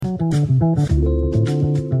Welcome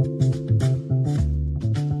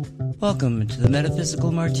to the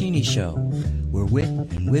Metaphysical Martini Show, where wit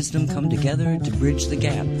and wisdom come together to bridge the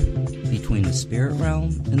gap between the spirit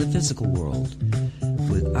realm and the physical world.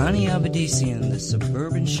 With Ani Abedisian, the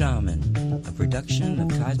Suburban Shaman, a production of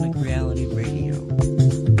Cosmic Reality Radio.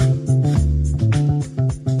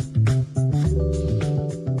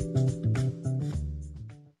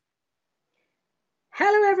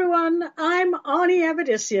 Hello everyone, I'm Ani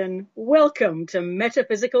Abedisian. Welcome to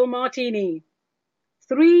Metaphysical Martini.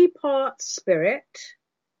 3 parts spirit,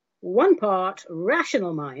 1 part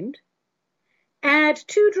rational mind. Add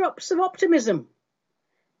 2 drops of optimism.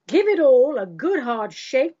 Give it all a good hard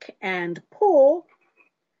shake and pour.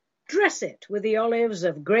 Dress it with the olives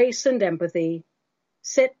of grace and empathy.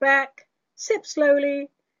 Sit back, sip slowly,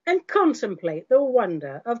 and contemplate the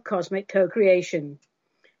wonder of cosmic co-creation.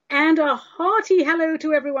 And a hearty hello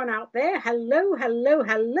to everyone out there. Hello, hello,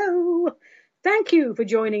 hello. Thank you for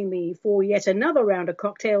joining me for yet another round of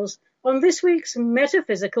cocktails on this week's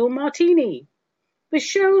Metaphysical Martini, the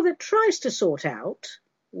show that tries to sort out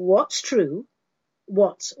what's true,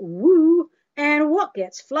 what's woo, and what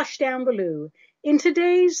gets flushed down the loo in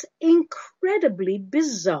today's incredibly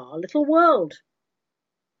bizarre little world.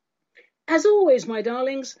 As always, my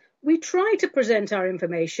darlings, we try to present our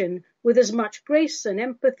information with as much grace and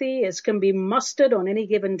empathy as can be mustered on any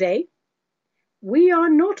given day. We are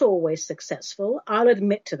not always successful, I'll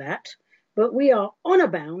admit to that, but we are honor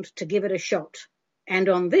bound to give it a shot. And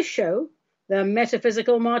on this show, the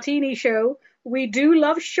Metaphysical Martini Show, we do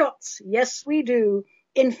love shots. Yes, we do.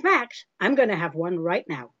 In fact, I'm going to have one right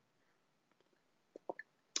now.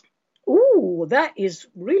 Ooh, that is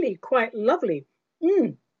really quite lovely.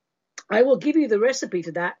 I will give you the recipe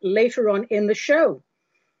to that later on in the show.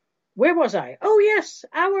 Where was I? Oh, yes,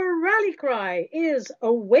 our rally cry is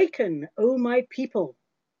 "Awaken, O my people.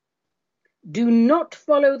 Do not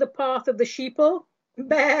follow the path of the sheeple,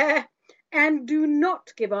 bah, and do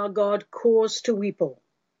not give our God cause to weeple."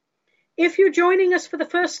 If you're joining us for the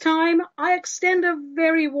first time, I extend a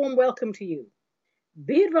very warm welcome to you.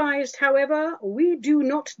 Be advised, however, we do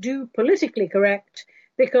not do politically correct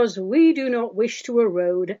because we do not wish to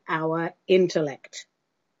erode our intellect.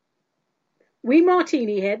 We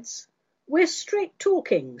martini heads, we're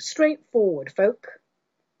straight-talking, straightforward folk.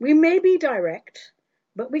 We may be direct,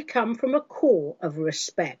 but we come from a core of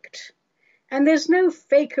respect. And there's no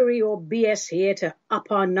fakery or BS here to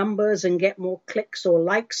up our numbers and get more clicks or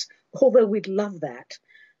likes, although we'd love that.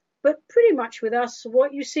 But pretty much with us,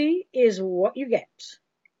 what you see is what you get.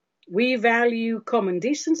 We value common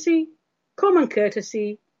decency, common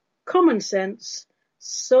courtesy, common sense,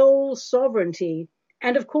 soul sovereignty,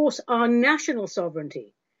 and of course our national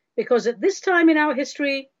sovereignty. Because at this time in our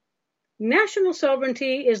history, national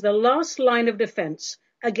sovereignty is the last line of defense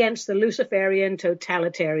against the Luciferian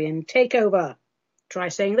totalitarian takeover. Try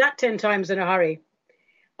saying that 10 times in a hurry.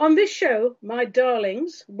 On this show, my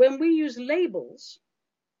darlings, when we use labels,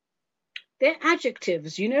 they're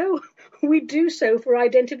adjectives, you know. We do so for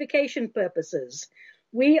identification purposes.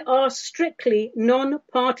 We are strictly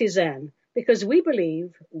non-partisan because we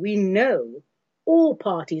believe, we know, all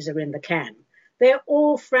parties are in the can. They're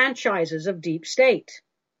all franchises of deep state.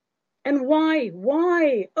 And why?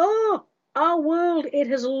 Why? Oh, our world, it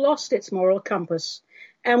has lost its moral compass.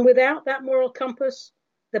 And without that moral compass,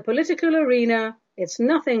 the political arena, it's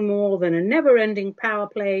nothing more than a never-ending power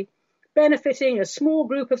play benefiting a small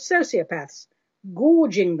group of sociopaths,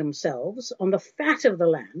 gorging themselves on the fat of the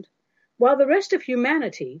land, while the rest of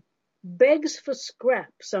humanity begs for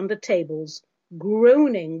scraps under tables,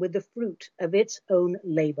 groaning with the fruit of its own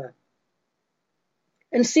labor.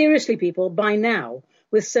 And seriously, people, by now,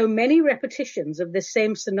 with so many repetitions of this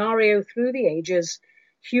same scenario through the ages,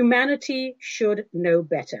 humanity should know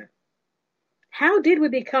better. How did we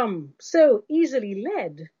become so easily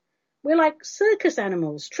led? We're like circus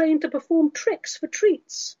animals trained to perform tricks for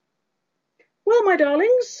treats. Well, my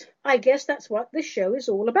darlings, I guess that's what this show is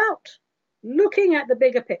all about. Looking at the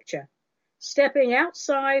bigger picture, stepping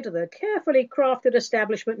outside the carefully crafted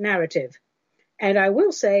establishment narrative. And I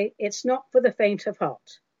will say it's not for the faint of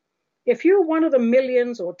heart. If you're one of the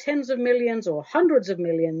millions or tens of millions or hundreds of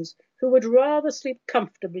millions who would rather sleep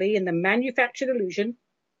comfortably in the manufactured illusion,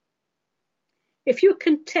 if you're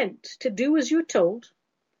content to do as you're told,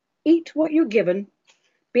 eat what you're given,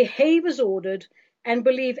 behave as ordered, and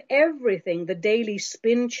believe everything the daily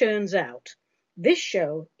spin churns out, this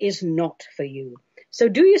show is not for you. So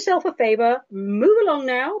do yourself a favor, move along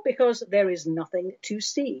now, because there is nothing to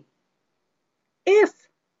see. If,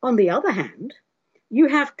 on the other hand, You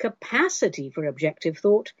have capacity for objective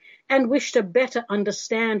thought and wish to better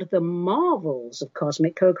understand the marvels of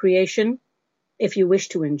cosmic co-creation. If you wish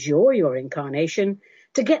to enjoy your incarnation,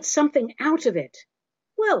 to get something out of it,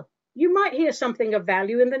 well, you might hear something of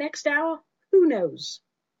value in the next hour. Who knows?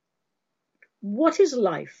 What is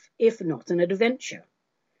life if not an adventure?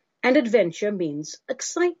 And adventure means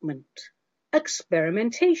excitement,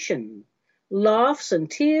 experimentation, laughs and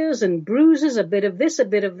tears and bruises, a bit of this, a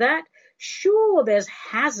bit of that. Sure, there's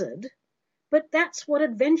hazard, but that's what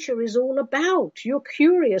adventure is all about. You're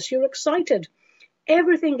curious, you're excited.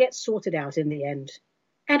 Everything gets sorted out in the end.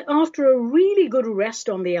 And after a really good rest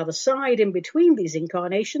on the other side in between these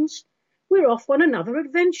incarnations, we're off on another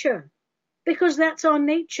adventure. Because that's our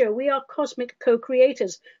nature. We are cosmic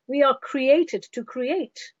co-creators. We are created to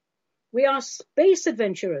create. We are space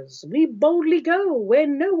adventurers. We boldly go where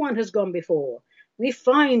no one has gone before. We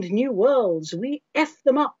find new worlds. We F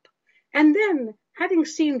them up. And then, having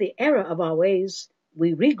seen the error of our ways,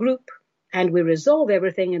 we regroup and we resolve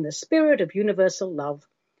everything in the spirit of universal love.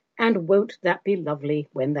 And won't that be lovely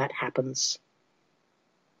when that happens?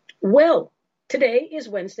 Well, today is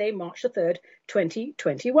Wednesday, March the 3rd,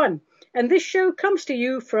 2021. And this show comes to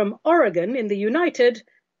you from Oregon in the United,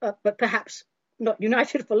 but perhaps not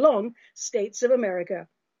united for long, States of America.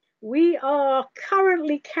 We are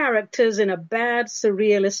currently characters in a bad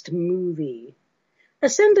surrealist movie.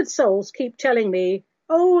 Ascended souls keep telling me,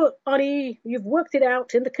 oh, Ani, you've worked it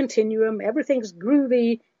out in the continuum. Everything's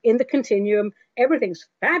groovy in the continuum. Everything's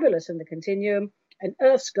fabulous in the continuum. And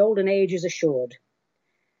Earth's golden age is assured.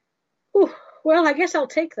 Ooh, well, I guess I'll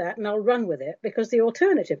take that and I'll run with it, because the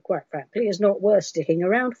alternative, quite frankly, is not worth sticking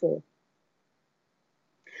around for.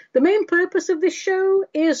 The main purpose of this show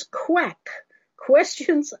is quack.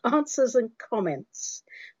 Questions, answers, and comments.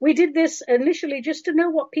 We did this initially just to know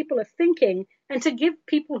what people are thinking and to give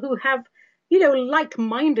people who have,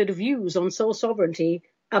 like-minded views on soul sovereignty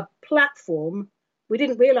a platform. We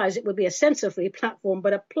didn't realize it would be a censor-free platform,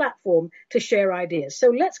 but a platform to share ideas. So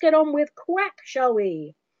let's get on with quack, shall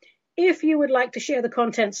we? If you would like to share the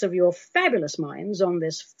contents of your fabulous minds on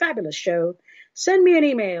this fabulous show, send me an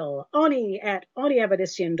email,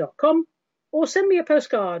 ani@aniavedissian.com, or send me a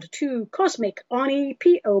postcard to Cosmic Ani,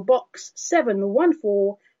 P.O. Box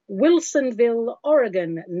 714, Wilsonville,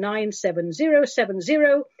 Oregon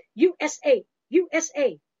 97070, USA.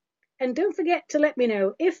 And don't forget to let me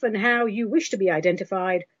know if and how you wish to be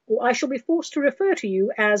identified, or I shall be forced to refer to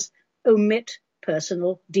you as omit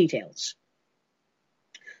personal details.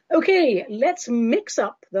 Okay, let's mix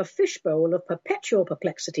up the fishbowl of perpetual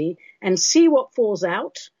perplexity and see what falls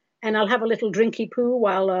out. And I'll have a little drinky poo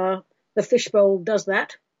while the fishbowl does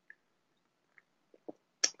that.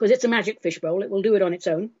 Because it's a magic fishbowl. It will do it on its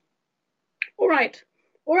own. All right,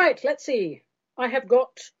 let's see. I have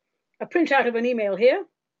got a printout of an email here.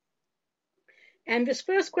 And this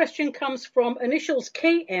first question comes from initials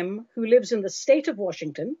KM, who lives in the state of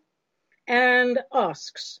Washington, and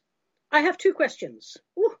asks, I have two questions.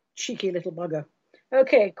 Ooh, cheeky little bugger.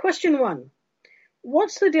 Okay, question one.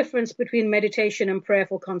 What's the difference between meditation and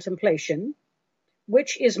prayerful contemplation?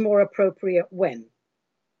 Which is more appropriate when?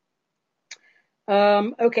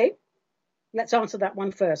 Okay, let's answer that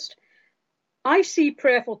one first. I see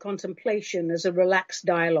prayerful contemplation as a relaxed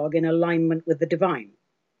dialogue in alignment with the divine.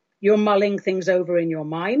 You're mulling things over in your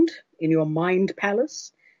mind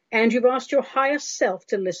palace, and you've asked your higher self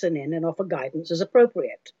to listen in and offer guidance as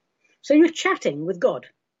appropriate. So you're chatting with God.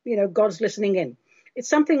 God's listening in. It's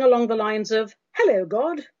something along the lines of, hello,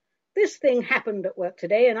 God, this thing happened at work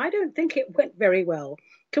today, and I don't think it went very well.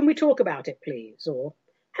 Can we talk about it, please? Or,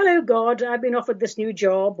 hello, God, I've been offered this new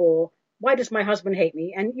job, or why does my husband hate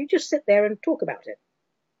me? And you just sit there and talk about it.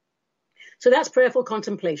 So that's prayerful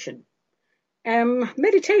contemplation.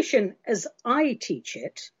 Meditation, as I teach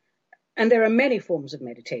it, and there are many forms of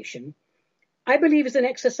meditation, I believe is an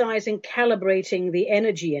exercise in calibrating the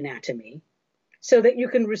energy anatomy so that you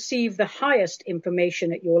can receive the highest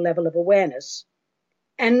information at your level of awareness,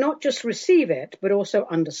 and not just receive it, but also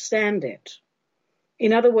understand it.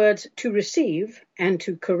 In other words, to receive and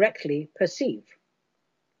to correctly perceive.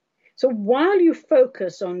 So while you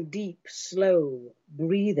focus on deep, slow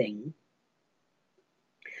breathing,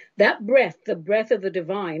 that breath, the breath of the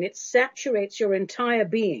divine, it saturates your entire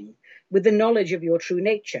being with the knowledge of your true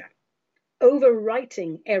nature,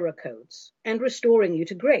 overwriting error codes and restoring you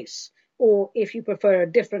to grace, or if you prefer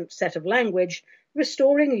a different set of language,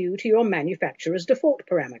 restoring you to your manufacturer's default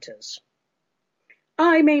parameters.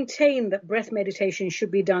 I maintain that breath meditation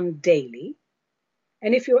should be done daily,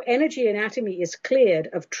 and if your energy anatomy is cleared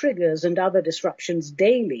of triggers and other disruptions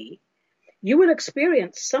daily, you will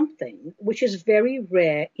experience something which is very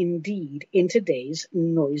rare indeed in today's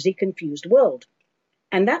noisy, confused world.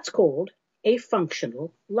 And that's called a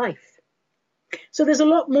functional life. So there's a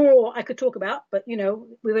lot more I could talk about, but, we've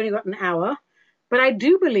only got an hour. But I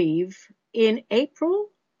do believe in April,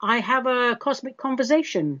 I have a cosmic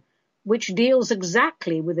conversation which deals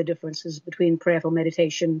exactly with the differences between prayerful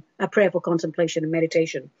contemplation and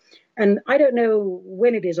meditation. And I don't know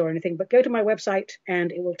when it is or anything, but go to my website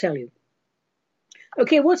and it will tell you.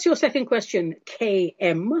 Okay, what's your second question,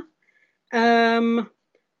 KM?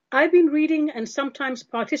 I've been reading and sometimes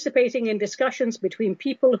participating in discussions between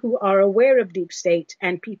people who are aware of deep state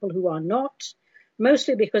and people who are not,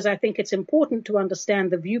 mostly because I think it's important to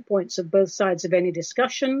understand the viewpoints of both sides of any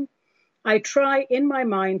discussion. I try in my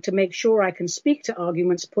mind to make sure I can speak to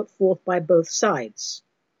arguments put forth by both sides.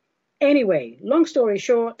 Anyway, long story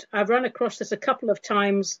short, I've run across this a couple of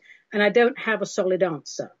times and I don't have a solid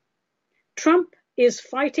answer. Trump is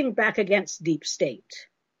fighting back against deep state.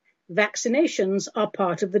 Vaccinations are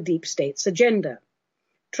part of the deep state's agenda.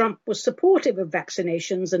 Trump was supportive of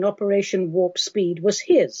vaccinations and Operation Warp Speed was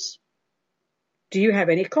his. Do you have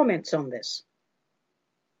any comments on this?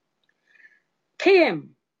 KM,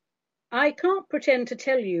 I can't pretend to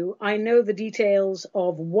tell you I know the details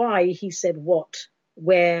of why he said what,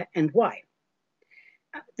 where, and why.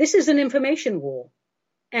 This is an information war,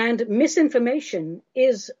 and misinformation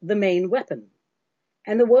is the main weapon.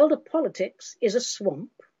 And the world of politics is a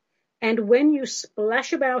swamp, and when you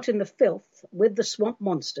splash about in the filth with the swamp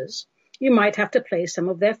monsters, you might have to play some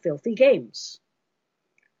of their filthy games.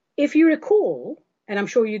 If you recall, and I'm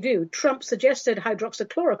sure you do, Trump suggested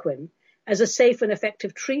hydroxychloroquine as a safe and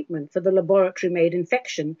effective treatment for the laboratory-made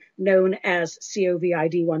infection known as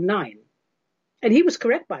COVID-19. And he was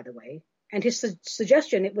correct, by the way, and his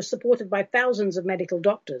suggestion, it was supported by thousands of medical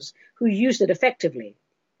doctors who used it effectively.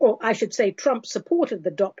 Or I should say Trump supported the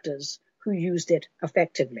doctors who used it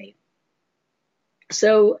effectively.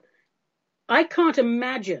 So I can't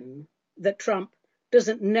imagine that Trump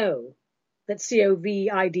doesn't know that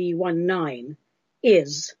COVID-19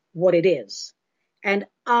 is what it is. And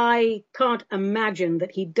I can't imagine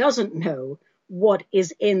that he doesn't know what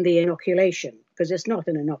is in the inoculation, because it's not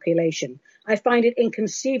an inoculation. I find it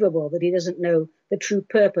inconceivable that he doesn't know the true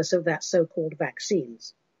purpose of that so-called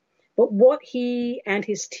vaccines. But what he and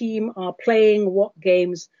his team are playing, what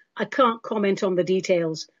games, I can't comment on the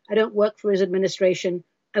details. I don't work for his administration.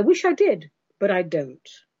 I wish I did, but I don't.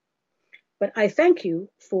 But I thank you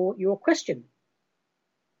for your question.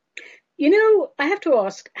 I have to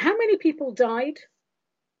ask, how many people died?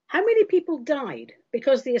 How many people died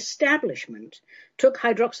because the establishment took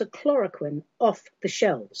hydroxychloroquine off the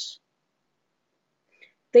shelves?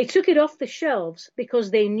 They took it off the shelves because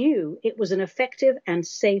they knew it was an effective and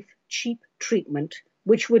safe, cheap treatment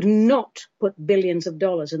which would not put billions of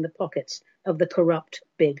dollars in the pockets of the corrupt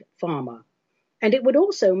big pharma. And it would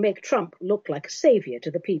also make Trump look like a savior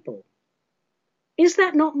to the people. Is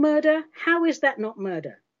that not murder? How is that not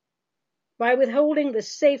murder? By withholding the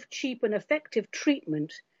safe, cheap, and effective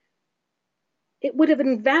treatment, it would have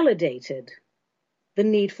invalidated the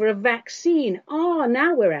need for a vaccine.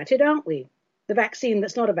 Now we're at it, aren't we? The vaccine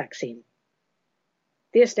that's not a vaccine.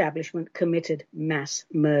 The establishment committed mass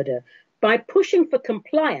murder by pushing for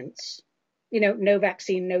compliance, no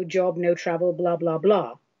vaccine, no job, no travel, blah, blah,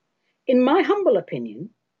 blah. In my humble opinion,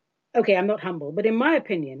 okay, I'm not humble, but in my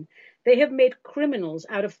opinion, they have made criminals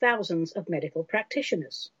out of thousands of medical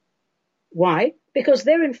practitioners. Why? Because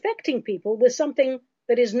they're infecting people with something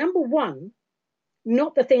that is, number one,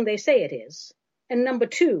 not the thing they say it is, and number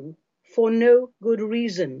two, for no good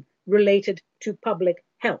reason related to public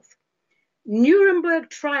health. Nuremberg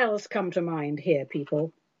trials come to mind here,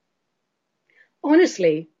 people.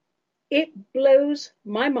 Honestly, it blows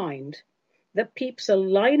my mind that peeps are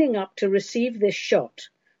lining up to receive this shot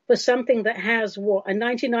for something that has, a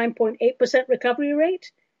 99.8% recovery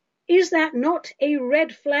rate? Is that not a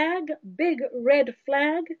red flag? Big red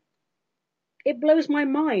flag? It blows my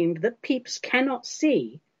mind that peeps cannot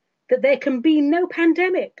see that there can be no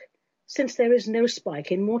pandemic since there is no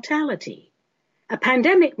spike in mortality. A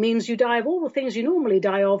pandemic means you die of all the things you normally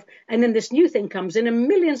die of, and then this new thing comes in and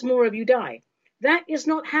millions more of you die. That is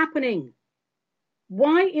not happening.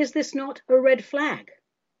 Why is this not a red flag?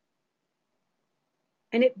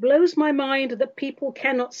 And it blows my mind that people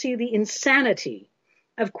cannot see the insanity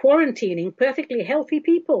of quarantining perfectly healthy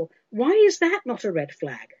people. Why is that not a red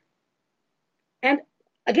flag? And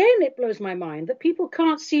again, it blows my mind that people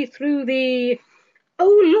can't see through the,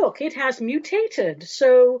 oh, look, it has mutated,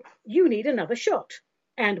 so you need another shot.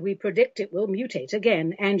 and we predict it will mutate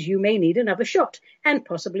again, and you may need another shot, and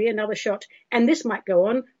possibly another shot, and this might go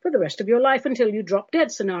on for the rest of your life until you drop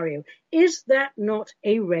dead scenario. Is that not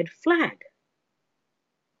a red flag?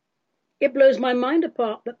 It blows my mind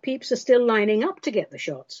apart that peeps are still lining up to get the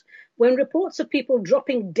shots, when reports of people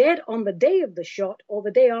dropping dead on the day of the shot or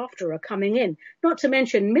the day after are coming in, not to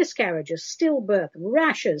mention miscarriages, stillbirth,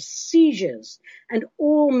 rashes, seizures, and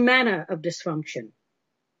all manner of dysfunction.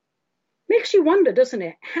 Makes you wonder, doesn't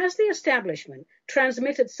it? Has the establishment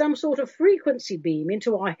transmitted some sort of frequency beam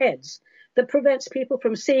into our heads that prevents people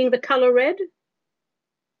from seeing the color red?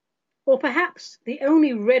 Or perhaps the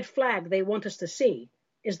only red flag they want us to see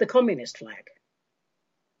is the communist flag.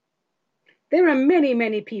 There are many,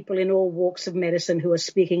 many people in all walks of medicine who are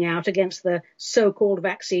speaking out against the so-called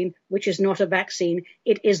vaccine, which is not a vaccine.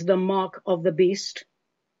 It is the mark of the beast.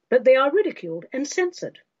 But they are ridiculed and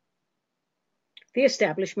censored. The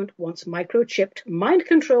establishment wants microchipped,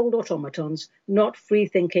 mind-controlled automatons, not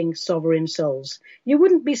free-thinking sovereign souls. You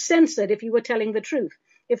wouldn't be censored if you were telling the truth.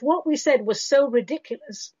 If what we said was so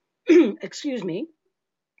ridiculous, excuse me,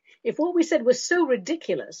 if what we said was so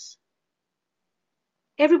ridiculous,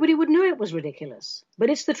 everybody would know it was ridiculous. But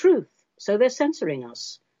it's the truth, so they're censoring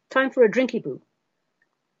us. Time for a drinky boo.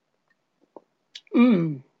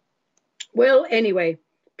 Well, anyway,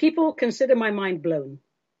 people consider my mind blown.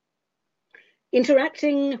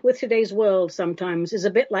 Interacting with today's world sometimes is a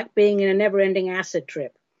bit like being in a never-ending acid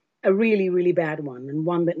trip, a really, really bad one, and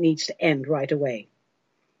one that needs to end right away.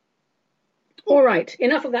 All right,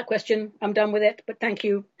 enough of that question. I'm done with it, but thank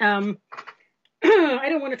you. I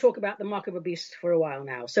don't want to talk about the mark of a beast for a while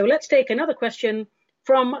now. So let's take another question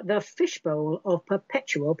from the fishbowl of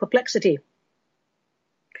perpetual perplexity.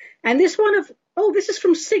 And this is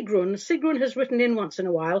from Sigrun. Sigrun has written in once in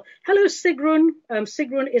a while. Hello, Sigrun.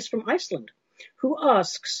 Sigrun is from Iceland, who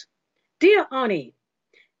asks, Dear Ani,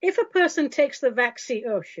 if a person takes the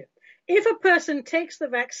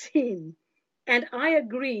vaccine, and I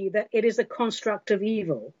agree that it is a construct of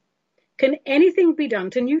evil, can anything be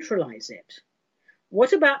done to neutralize it?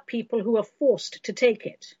 What about people who are forced to take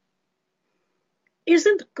it?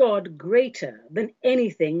 Isn't God greater than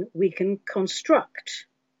anything we can construct?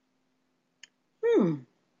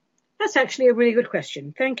 That's actually a really good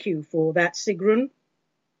question. Thank you for that, Sigrun.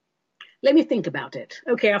 Let me think about it.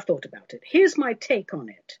 Okay, I've thought about it. Here's my take on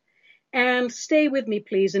it. And stay with me,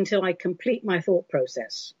 please, until I complete my thought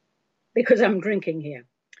process, because I'm drinking here.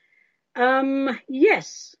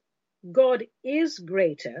 Yes, God is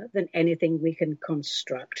greater than anything we can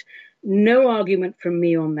construct. No argument from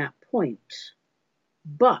me on that point.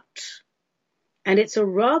 But, and it's a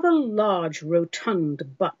rather large, rotund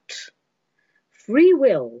but, free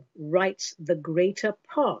will writes the greater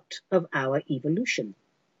part of our evolution.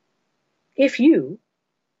 If you,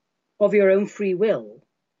 of your own free will,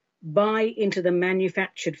 buy into the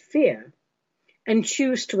manufactured fear and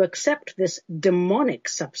choose to accept this demonic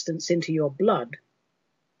substance into your blood,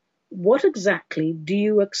 what exactly do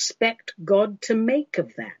you expect God to make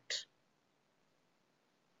of that?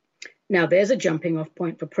 Now, there's a jumping off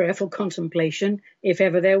point for prayerful contemplation, if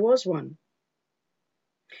ever there was one.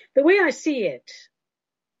 The way I see it,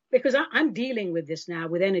 because I'm dealing with this now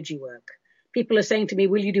with energy work. People are saying to me,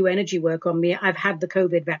 will you do energy work on me? I've had the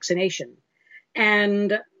COVID vaccination.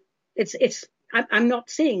 And I'm not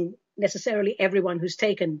seeing necessarily everyone who's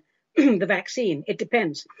taken the vaccine. It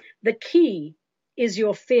depends. The key is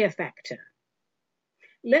your fear factor.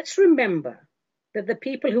 Let's remember that the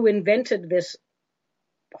people who invented this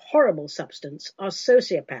horrible substance are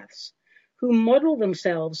sociopaths who model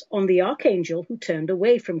themselves on the archangel who turned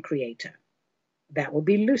away from Creator. That will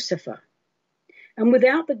be Lucifer. And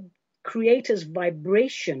without the Creator's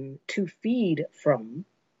vibration to feed from,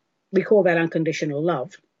 we call that unconditional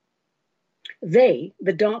love, they,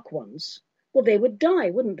 the dark ones, well, they would die,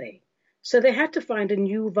 wouldn't they? So they had to find a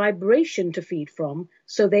new vibration to feed from,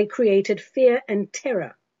 so they created fear and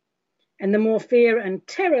terror. And the more fear and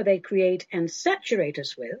terror they create and saturate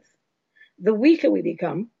us with, the weaker we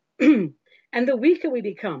become. And the weaker we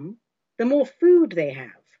become, the more food they have.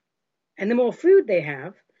 And the more food they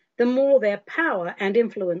have, the more their power and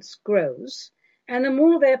influence grows. And the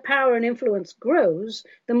more their power and influence grows,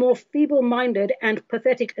 the more feeble-minded and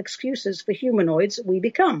pathetic excuses for humanoids we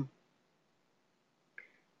become.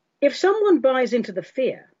 If someone buys into the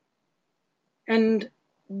fear, and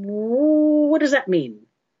what does that mean?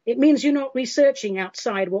 It means you're not researching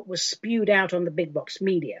outside what was spewed out on the big box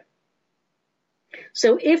media.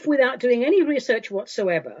 So if without doing any research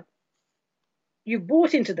whatsoever, you've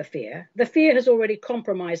bought into the fear has already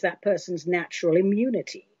compromised that person's natural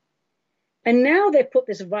immunity. And now they've put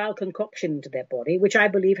this vile concoction into their body, which I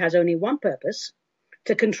believe has only one purpose,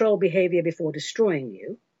 to control behavior before destroying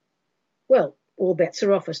you, well, all bets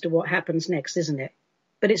are off as to what happens next, isn't it?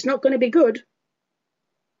 But it's not going to be good.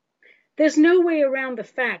 There's no way around the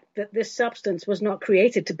fact that this substance was not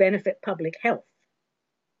created to benefit public health.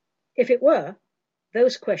 If it were,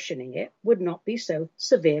 those questioning it would not be so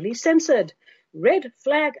severely censored. Red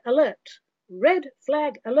flag alert. Red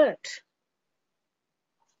flag alert.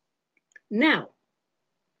 Now,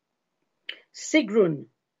 Sigrun,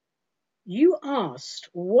 you asked,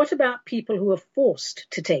 what about people who are forced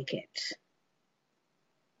to take it?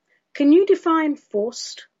 Can you define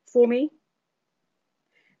forced for me?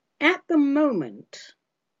 At the moment,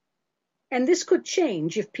 and this could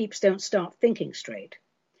change if peeps don't start thinking straight,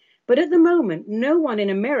 but at the moment, no one in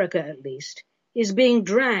America, at least, is being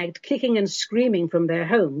dragged kicking and screaming from their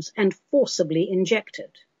homes and forcibly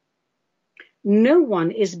injected. No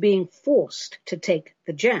one is being forced to take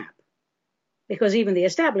the jab, because even the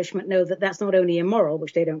establishment know that that's not only immoral,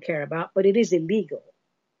 which they don't care about, but it is illegal.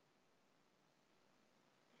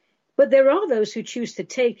 But there are those who choose to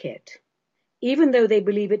take it, even though they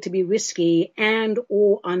believe it to be risky and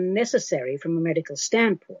or unnecessary from a medical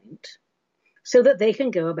standpoint, so that they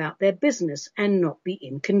can go about their business and not be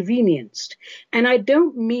inconvenienced. And I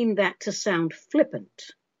don't mean that to sound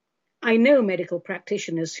flippant. I know medical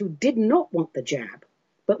practitioners who did not want the jab,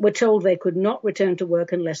 but were told they could not return to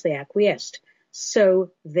work unless they acquiesced.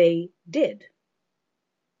 So they did.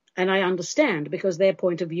 And I understand, because their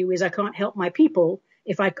point of view is I can't help my people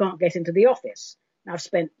if I can't get into the office. I've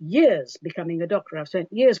spent years becoming a doctor. I've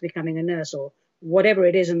spent years becoming a nurse or whatever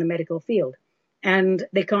it is in the medical field. And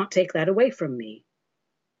they can't take that away from me.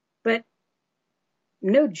 But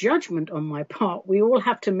no judgment on my part. We all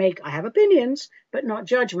have to make, I have opinions, but not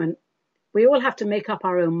judgment. We all have to make up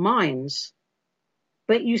our own minds.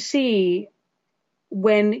 But you see,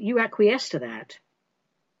 when you acquiesce to that,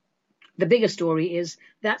 the bigger story is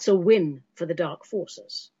that's a win for the dark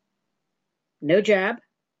forces. No jab,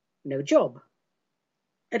 no job.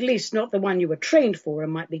 At least not the one you were trained for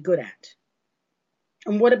and might be good at.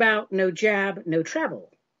 And what about no jab, no travel?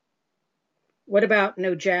 What about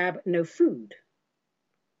no jab, no food?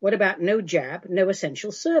 What about no jab, no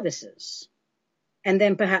essential services? And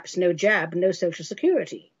then perhaps no jab, no social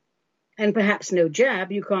security. And perhaps no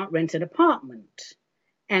jab, you can't rent an apartment.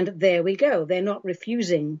 And there we go. They're not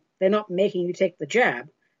refusing. They're not making you take the jab.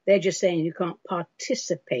 They're just saying you can't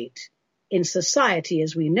participate in society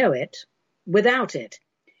as we know it without it.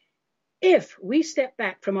 If we step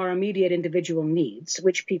back from our immediate individual needs,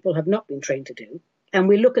 which people have not been trained to do, and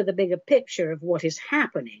we look at the bigger picture of what is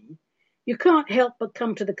happening, you can't help but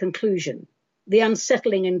come to the conclusion, the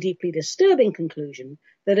unsettling and deeply disturbing conclusion,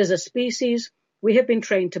 that as a species, we have been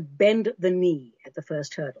trained to bend the knee at the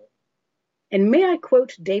first hurdle. And may I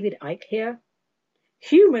quote David Icke here?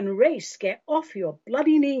 Human race, get off your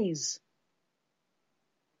bloody knees.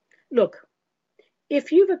 Look,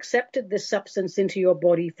 if you've accepted this substance into your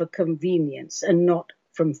body for convenience and not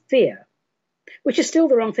from fear, which is still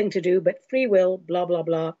the wrong thing to do, but free will, blah, blah,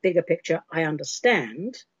 blah, bigger picture, I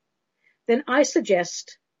understand, then I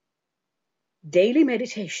suggest daily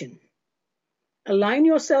meditation. Align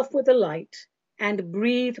yourself with the light and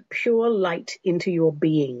breathe pure light into your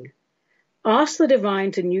being. Ask the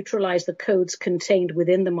divine to neutralize the codes contained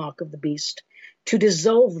within the mark of the beast, to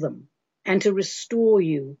dissolve them and to restore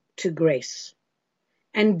you to grace.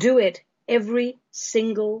 And do it every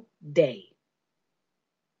single day.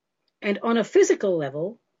 And on a physical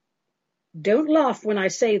level, don't laugh when I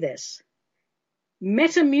say this,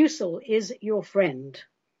 Metamucil is your friend.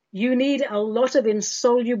 You need a lot of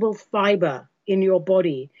insoluble fiber in your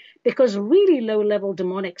body because really low-level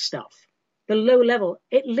demonic stuff, the low level,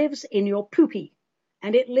 it lives in your poopy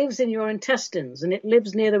and it lives in your intestines and it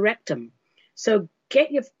lives near the rectum. So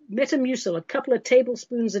get your Metamucil, a couple of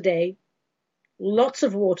tablespoons a day, lots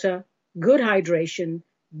of water, good hydration,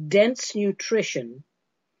 dense nutrition.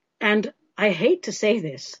 And I hate to say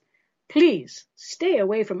this, please stay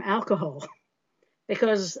away from alcohol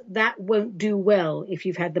because that won't do well if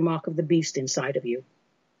you've had the mark of the beast inside of you.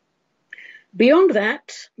 Beyond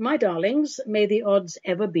that, my darlings, may the odds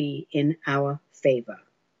ever be in our favor.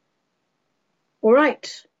 All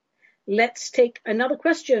right, let's take another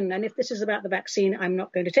question. And if this is about the vaccine, I'm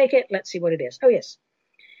not going to take it. Let's see what it is. Oh, yes.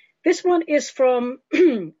 This one is from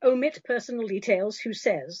Omit Personal Details, who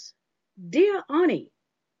says, Dear Arnie,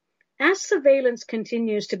 as surveillance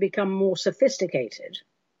continues to become more sophisticated,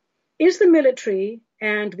 is the military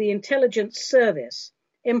and the intelligence service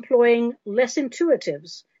employing less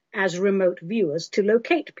intuitives as remote viewers to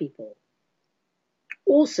locate people?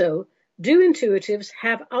 Also, do intuitives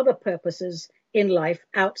have other purposes in life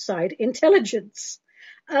outside intelligence?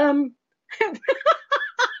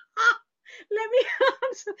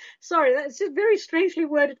 I'm sorry, that's a very strangely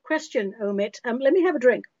worded question, Omit. Let me have a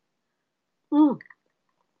drink.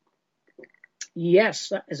 Yes,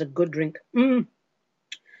 that is a good drink.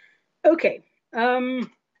 Okay. In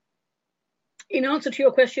answer to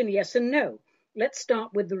your question, yes and no. Let's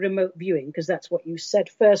start with the remote viewing, because that's what you said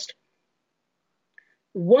first.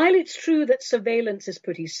 While it's true that surveillance is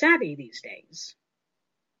pretty savvy these days,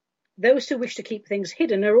 those who wish to keep things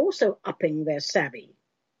hidden are also upping their savvy.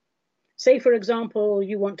 Say, for example,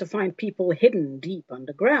 you want to find people hidden deep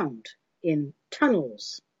underground in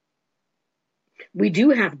tunnels. We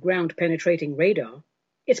do have ground-penetrating radar.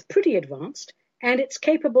 It's pretty advanced, and it's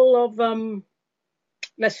capable of,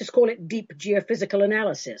 let's just call it deep geophysical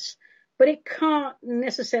analysis. But it can't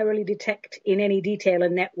necessarily detect in any detail a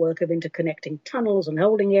network of interconnecting tunnels and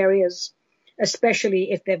holding areas,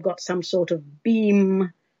 especially if they've got some sort of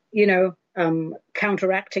beam,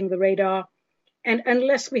 counteracting the radar. And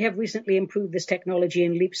unless we have recently improved this technology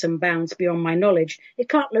in leaps and bounds beyond my knowledge, it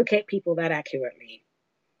can't locate people that accurately.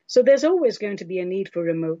 So there's always going to be a need for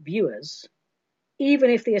remote viewers.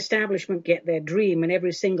 Even if the establishment get their dream and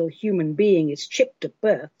every single human being is chipped at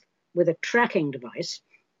birth with a tracking device,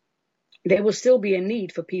 there will still be a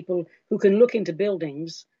need for people who can look into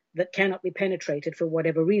buildings that cannot be penetrated for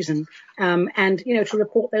whatever reason, and to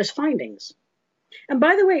report those findings. And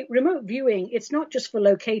by the way, remote viewing, it's not just for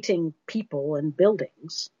locating people and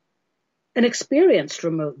buildings. An experienced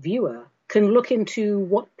remote viewer can look into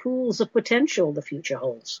what pools of potential the future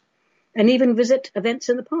holds and even visit events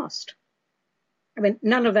in the past. I mean,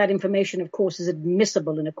 none of that information, of course, is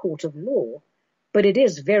admissible in a court of law, but it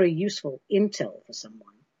is very useful intel for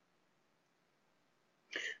someone.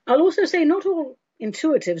 I'll also say not all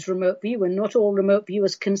intuitives remote view, and not all remote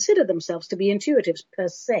viewers consider themselves to be intuitives per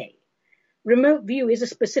se. Remote view is a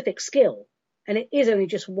specific skill, and it is only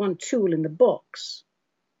just one tool in the box.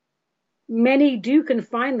 Many do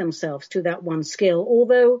confine themselves to that one skill,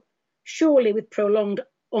 although surely with prolonged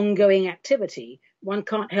ongoing activity, one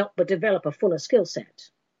can't help but develop a fuller skill set.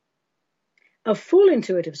 A full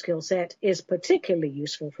intuitive skill set is particularly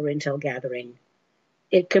useful for intel gathering.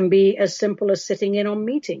 It can be as simple as sitting in on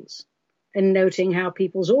meetings and noting how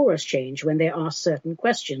people's auras change when they're asked certain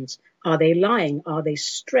questions. Are they lying? Are they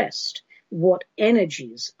stressed? What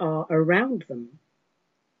energies are around them?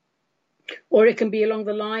 Or it can be along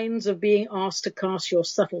the lines of being asked to cast your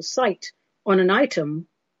subtle sight on an item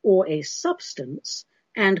or a substance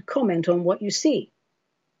and comment on what you see.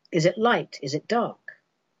 Is it light? Is it dark?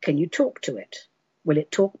 Can you talk to it? Will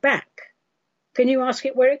it talk back? Can you ask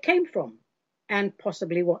it where it came from and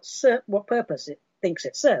possibly what purpose it thinks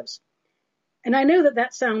it serves? And I know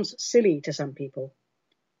that sounds silly to some people,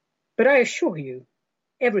 but I assure you,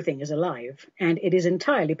 everything is alive and it is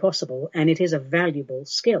entirely possible, and it is a valuable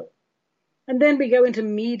skill. And then we go into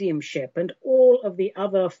mediumship and all of the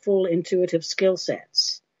other full intuitive skill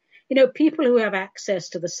sets. People who have access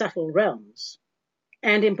to the subtle realms,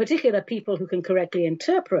 and in particular people who can correctly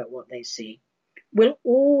interpret what they see, will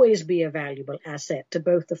always be a valuable asset to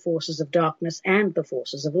both the forces of darkness and the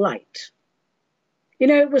forces of light.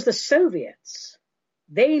 It was the Soviets.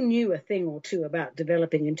 They knew a thing or two about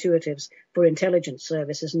developing intuitives for intelligence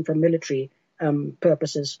services and for military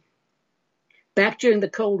purposes. Back during the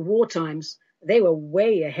Cold War times, they were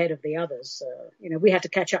way ahead of the others. We had to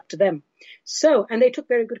catch up to them. And they took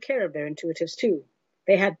very good care of their intuitives too.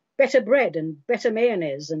 They had better bread and better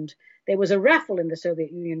mayonnaise, and there was a raffle in the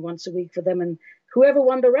Soviet Union once a week for them, and whoever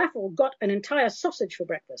won the raffle got an entire sausage for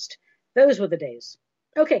breakfast. Those were the days.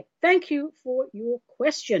 Okay, thank you for your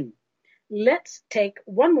question. Let's take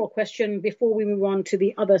one more question before we move on to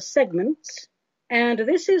the other segments. And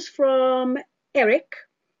this is from Eric,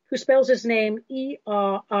 who spells his name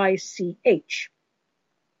E-R-I-C-H.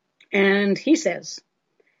 And he says,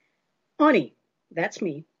 Ani, that's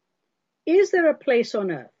me, is there a place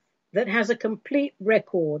on Earth that has a complete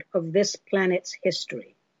record of this planet's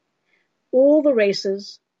history? All the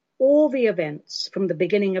races, all the events from the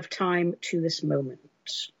beginning of time to this moment.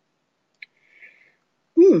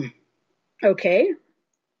 Okay.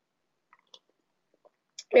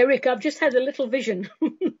 Eric, I've just had a little vision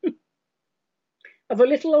of a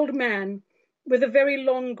little old man with a very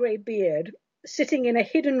long grey beard sitting in a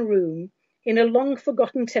hidden room in a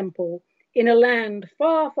long-forgotten temple in a land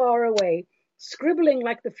far, far away, scribbling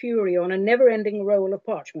like the Fury on a never-ending roll of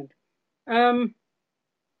parchment.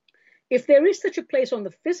 If there is such a place on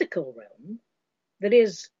the physical realm that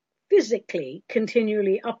is physically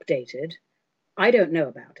continually updated, I don't know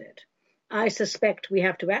about it. I suspect we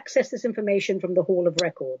have to access this information from the Hall of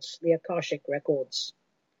Records, the Akashic Records.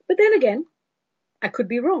 But then again, I could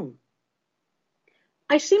be wrong.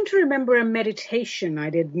 I seem to remember a meditation I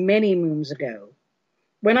did many moons ago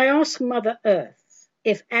when I asked Mother Earth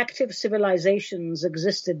if active civilizations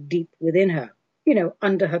existed deep within her,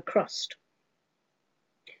 under her crust.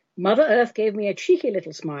 Mother Earth gave me a cheeky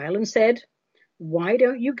little smile and said, "Why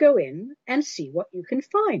don't you go in and see what you can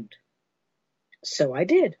find?" So I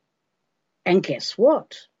did. And guess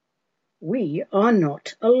what? We are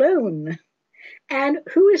not alone. And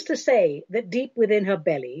who is to say that deep within her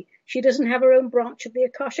belly, she doesn't have her own branch of the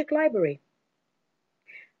Akashic Library?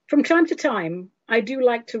 From time to time, I do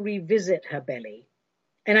like to revisit her belly,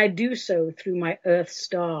 and I do so through my Earth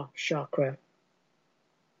Star chakra.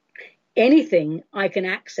 Anything I can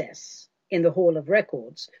access in the Hall of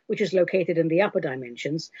Records, which is located in the upper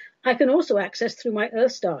dimensions, I can also access through my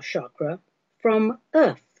Earth Star chakra from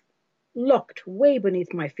Earth, locked way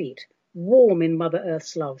beneath my feet, warm in Mother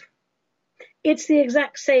Earth's love. It's the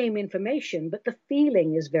exact same information, but the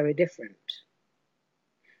feeling is very different.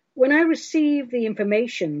 When I receive the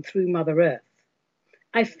information through Mother Earth,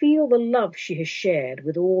 I feel the love she has shared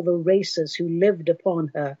with all the races who lived upon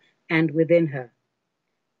her and within her.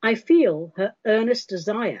 I feel her earnest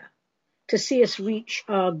desire to see us reach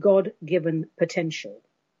our God-given potential.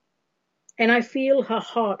 And I feel her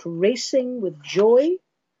heart racing with joy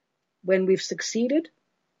when we've succeeded.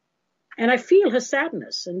 And I feel her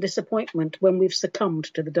sadness and disappointment when we've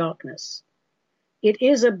succumbed to the darkness. It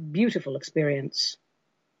is a beautiful experience.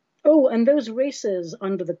 Oh, and those races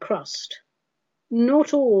under the crust,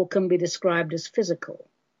 not all can be described as physical,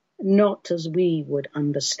 not as we would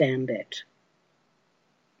understand it.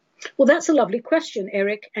 Well, that's a lovely question,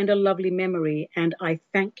 Eric, and a lovely memory, and I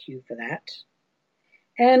thank you for that.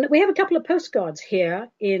 And we have a couple of postcards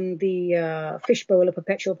here in the fishbowl of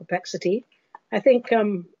perpetual perplexity. I think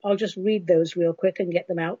I'll just read those real quick and get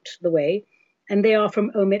them out the way. And they are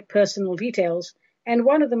from Omit Personal Details. And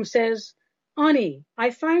one of them says, "Ani,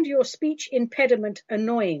 I find your speech impediment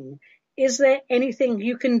annoying. Is there anything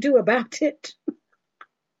you can do about it?"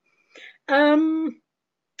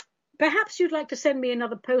 Perhaps you'd like to send me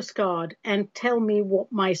another postcard and tell me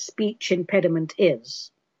what my speech impediment is,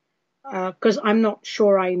 because I'm not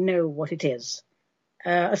sure I know what it is.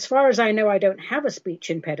 As far as I know, I don't have a speech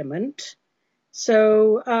impediment.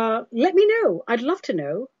 So let me know. I'd love to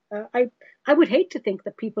know. I would hate to think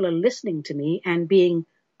that people are listening to me and being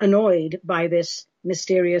annoyed by this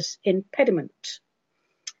mysterious impediment.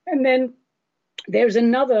 And then there's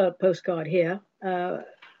another postcard here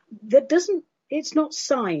that it's not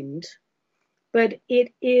signed, but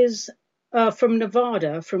it is from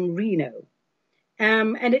Nevada, from Reno.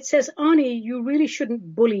 And it says, "Ani, you really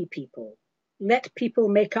shouldn't bully people. Let people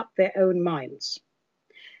make up their own minds."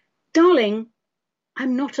 Darling,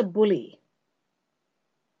 I'm not a bully.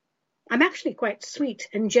 I'm actually quite sweet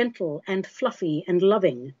and gentle and fluffy and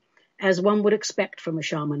loving, as one would expect from a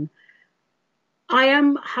shaman. I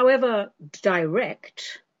am, however,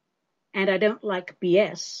 direct, and I don't like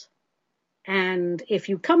BS. And if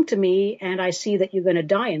you come to me and I see that you're going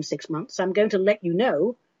to die in 6 months, I'm going to let you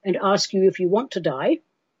know and ask you if you want to die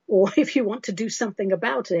or if you want to do something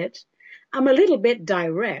about it. I'm a little bit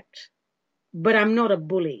direct, but I'm not a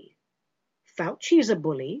bully. Fauci's a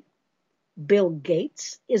bully. Bill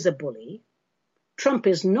Gates is a bully. Trump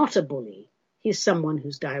is not a bully. He's someone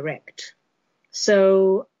who's direct.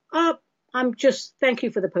 So thank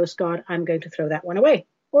you for the postcard. I'm going to throw that one away.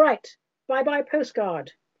 All right. Bye-bye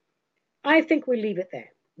postcard. I think we leave it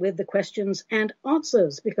there with the questions and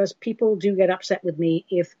answers, because people do get upset with me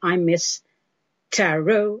if I miss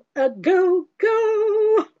tarot. Go.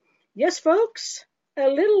 Yes, folks, a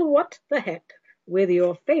little what the heck with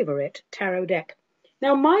your favorite tarot deck.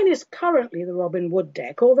 Now, mine is currently the Robin Wood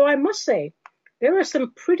deck, although I must say there are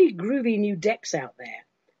some pretty groovy new decks out there,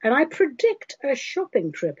 and I predict a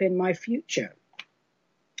shopping trip in my future.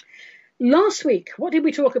 Last week, what did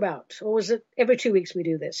we talk about? Or was it every 2 weeks we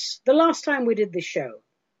do this? The last time we did this show.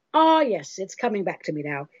 Yes, it's coming back to me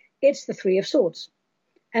now. It's the Three of Swords.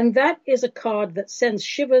 And that is a card that sends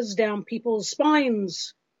shivers down people's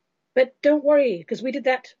spines. But don't worry, because we did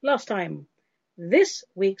that last time. This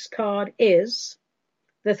week's card is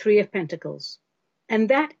the Three of Pentacles. And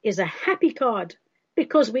that is a happy card,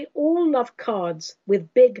 because we all love cards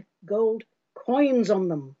with big gold coins on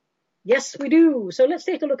them. Yes, we do. So let's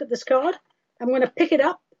take a look at this card. I'm going to pick it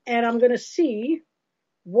up and I'm going to see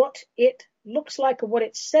what it looks like and what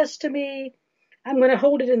it says to me. I'm going to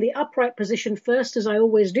hold it in the upright position first, as I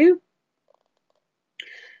always do.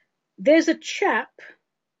 There's a chap,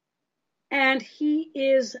 and he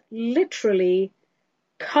is literally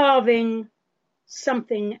carving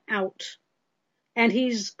something out. And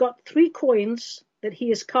he's got 3 coins that he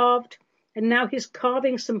has carved, and now he's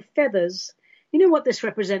carving some feathers You know what this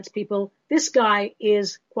represents, people? This guy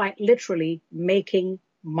is quite literally making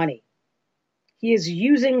money. He is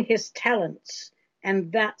using his talents,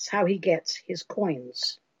 and that's how he gets his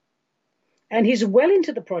coins. And he's well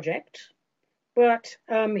into the project, but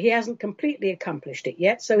he hasn't completely accomplished it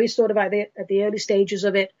yet. So he's sort of at the early stages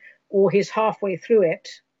of it, or he's halfway through it.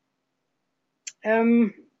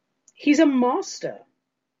 He's a master.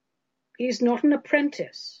 He's not an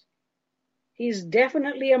apprentice. He's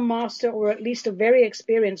definitely a master, or at least a very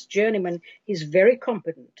experienced journeyman. He's very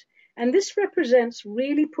competent. And this represents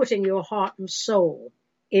really putting your heart and soul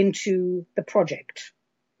into the project.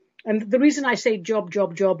 And the reason I say job,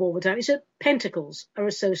 job, job all the time is that pentacles are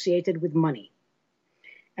associated with money.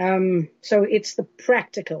 So it's the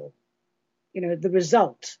practical, the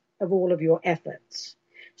result of all of your efforts.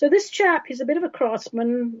 So this chap, he's a bit of a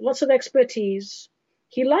craftsman, lots of expertise.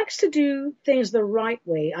 He likes to do things the right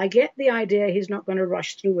way. I get the idea he's not going to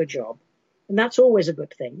rush through a job, and that's always a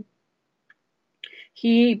good thing.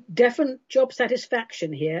 He definite job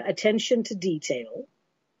satisfaction here, attention to detail.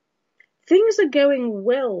 Things are going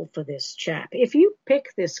well for this chap. If you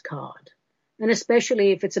pick this card, and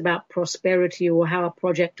especially if it's about prosperity or how a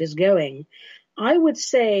project is going, I would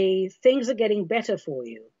say things are getting better for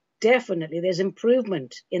you. Definitely, there's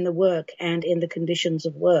improvement in the work and in the conditions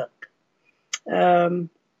of work.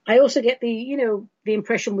 I also get the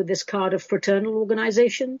impression with this card of fraternal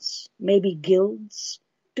organizations, maybe guilds.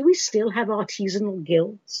 Do we still have artisanal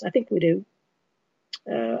guilds? I think we do.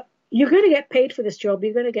 You're going to get paid for this job.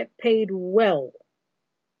 You're going to get paid well.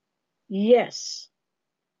 Yes,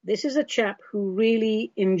 this is a chap who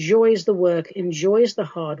really enjoys the work, enjoys the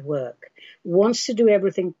hard work, wants to do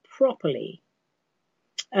everything properly.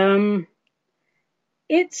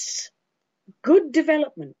 It's good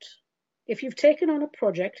development. If you've taken on a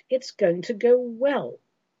project, it's going to go well.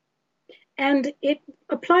 And it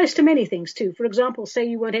applies to many things too. For example, say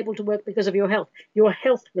you weren't able to work because of your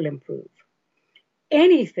health will improve.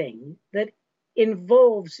 Anything that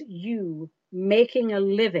involves you making a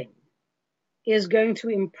living is going to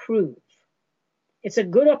improve. It's a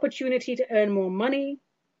good opportunity to earn more money.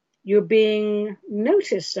 You're being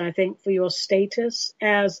noticed, I think, for your status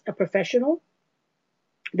as a professional.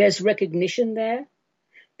 There's recognition there.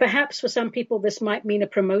 Perhaps for some people, this might mean a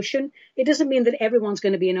promotion. It doesn't mean that everyone's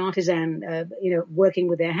going to be an artisan, working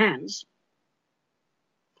with their hands.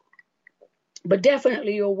 But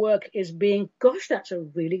definitely your work is being, gosh, that's a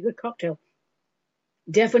really good cocktail.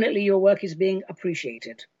 Definitely your work is being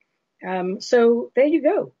appreciated. So there you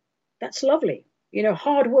go. That's lovely.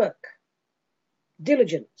 Hard work,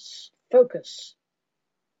 diligence, focus,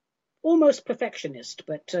 almost perfectionist,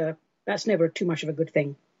 but that's never too much of a good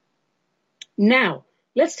thing. Now,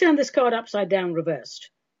 let's turn this card upside down reversed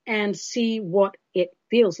and see what it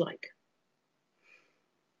feels like.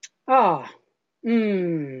 Well,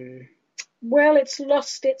 it's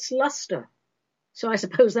lost its luster. So I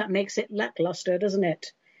suppose that makes it lackluster, doesn't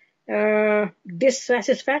it?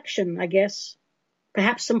 Dissatisfaction, I guess.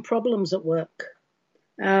 Perhaps some problems at work.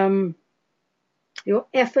 Your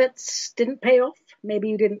efforts didn't pay off. Maybe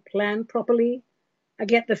you didn't plan properly. I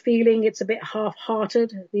get the feeling it's a bit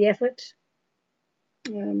half-hearted, the effort.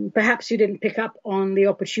 Perhaps you didn't pick up on the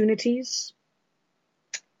opportunities.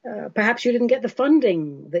 Perhaps you didn't get the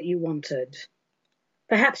funding that you wanted.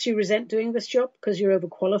 Perhaps you resent doing this job because you're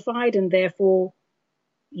overqualified and therefore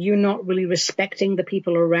you're not really respecting the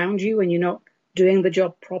people around you and you're not doing the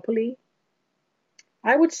job properly.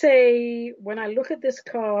 I would say when I look at this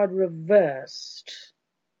card reversed,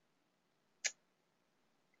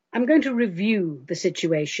 I'm going to review the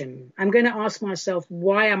situation. I'm going to ask myself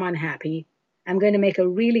why I'm unhappy. I'm going to make a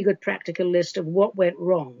really good practical list of what went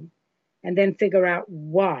wrong and then figure out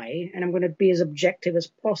why. And I'm going to be as objective as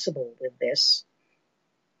possible with this.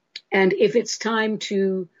 And if it's time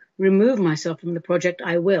to remove myself from the project,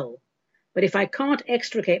 I will. But if I can't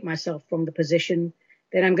extricate myself from the position,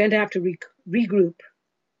 then I'm going to have to regroup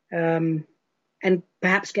and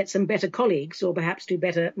perhaps get some better colleagues or perhaps do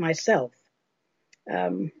better myself.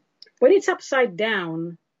 When it's upside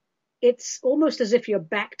down, it's almost as if you're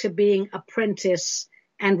back to being apprentice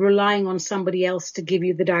and relying on somebody else to give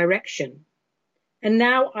you the direction. And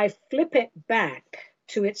now I flip it back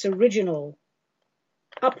to its original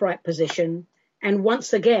upright position. And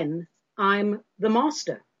once again, I'm the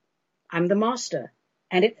master. I'm the master.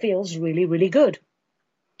 And it feels really, really good.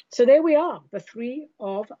 So there we are, the Three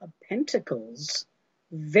of Pentacles.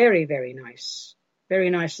 Very, very nice. Very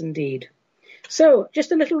nice indeed. So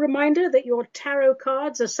just a little reminder that your tarot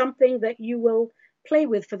cards are something that you will play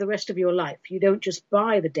with for the rest of your life. You don't just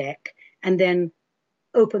buy the deck and then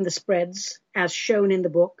open the spreads as shown in the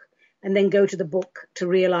book. and then go to the book to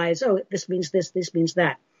realize, oh, this means this means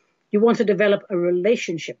that. You want to develop a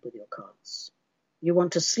relationship with your cards. You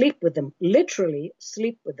want to sleep with them, literally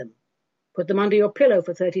sleep with them. Put them under your pillow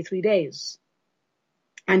for 33 days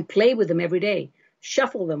and play with them every day.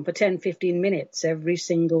 Shuffle them for 10, 15 minutes every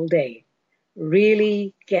single day.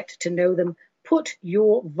 Really get to know them. Put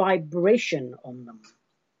your vibration on them.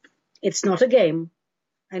 It's not a game,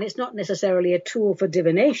 and it's not necessarily a tool for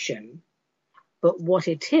divination, but what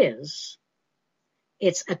it is,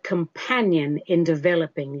 it's a companion in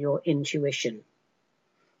developing your intuition.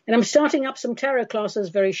 And I'm starting up some tarot classes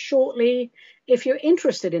very shortly. If you're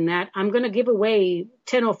interested in that, I'm going to give away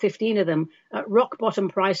 10 or 15 of them at rock bottom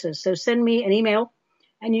prices. So send me an email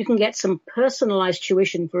and you can get some personalized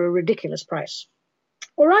tuition for a ridiculous price.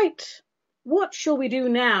 All right. What shall we do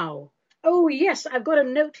now? Oh, yes, I've got a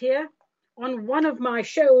note here. On one of my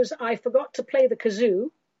shows, I forgot to play the kazoo,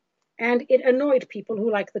 and it annoyed people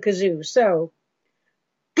who like the kazoo. So,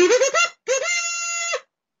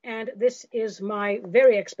 and this is my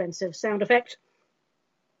very expensive sound effect.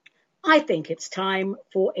 I think it's time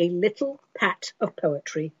for a little pat of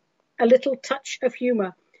poetry, a little touch of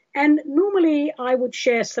humor. And normally I would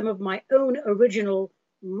share some of my own original,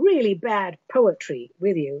 really bad poetry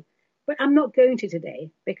with you, but I'm not going to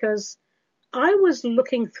today because I was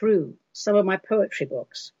looking through some of my poetry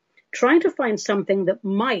books, trying to find something that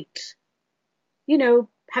might,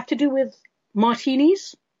 have to do with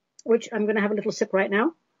martinis, which I'm going to have a little sip right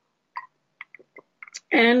now.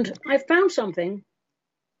 And I found something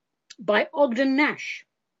by Ogden Nash.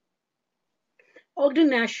 Ogden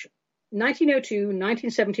Nash, 1902,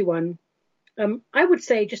 1971, I would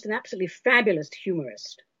say just an absolutely fabulous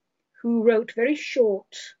humorist who wrote very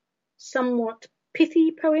short, somewhat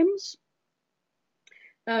pithy poems.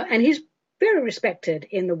 And he's very respected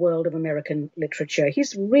in the world of American literature.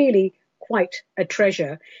 He's really quite a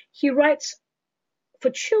treasure. He writes for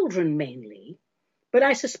children mainly, but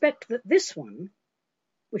I suspect that this one,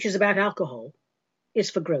 which is about alcohol, is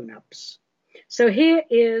for grown-ups. So here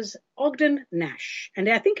is Ogden Nash, and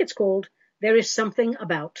I think it's called There Is Something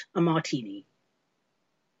About a Martini.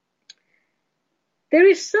 There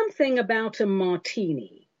is something about a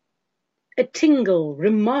martini, a tingle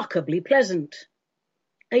remarkably pleasant,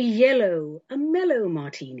 a mellow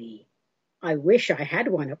martini. I wish I had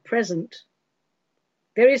one at present.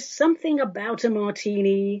 There is something about a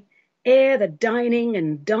martini, ere the dining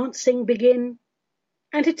and dancing begin.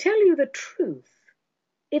 And to tell you the truth,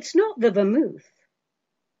 it's not the vermouth.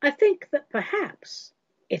 I think that perhaps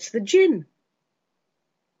it's the gin.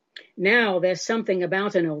 Now there's something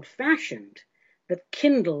about an old-fashioned that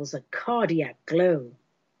kindles a cardiac glow.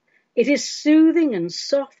 It is soothing and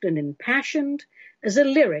soft and impassioned as a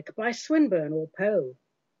lyric by Swinburne or Poe.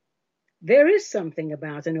 There is something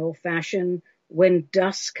about an old-fashioned when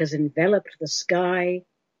dusk has enveloped the sky,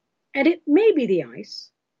 and it may be the ice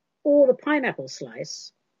or the pineapple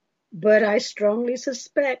slice, but I strongly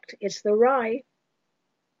suspect it's the rye.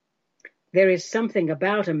 There is something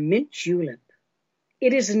about a mint julep.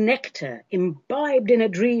 It is nectar imbibed in a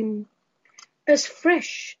dream, as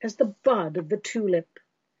fresh as the bud of the tulip,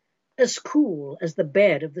 as cool as the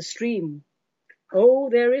bed of the stream. Oh,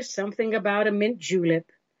 there is something about a mint julep,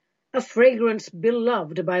 a fragrance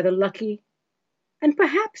beloved by the lucky, and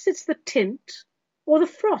perhaps it's the tint or the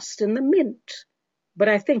frost in the mint, but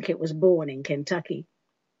I think it was born in Kentucky.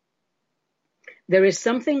 There is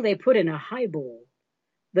something they put in a highball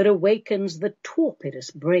that awakens the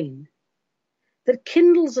torpidest brain, that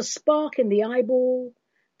kindles a spark in the eyeball,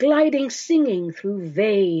 gliding singing through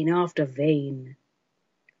vein after vein.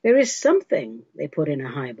 There is something they put in a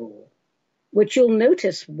highball, which you'll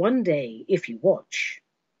notice one day if you watch.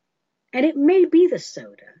 And it may be the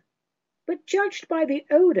soda, but judged by the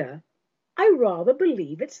odor, I rather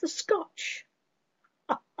believe it's the scotch.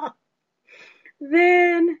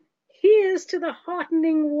 Then here's to the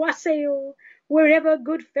heartening wassail, wherever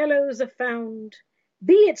good fellows are found,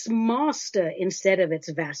 be its master instead of its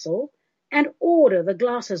vassal, and order the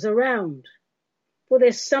glasses around. For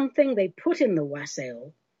there's something they put in the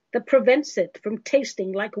wassail that prevents it from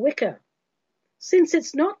tasting like wicker. Since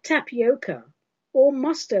it's not tapioca, or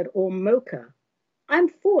mustard, or mocha, I'm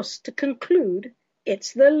forced to conclude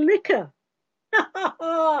it's the liquor.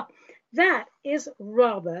 That is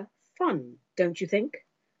rather fun, don't you think?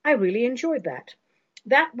 I really enjoyed that.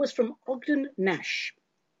 That was from Ogden Nash.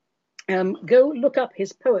 Go look up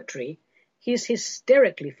his poetry. He's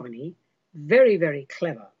hysterically funny, very, very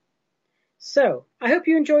clever. So I hope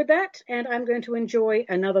you enjoyed that, and I'm going to enjoy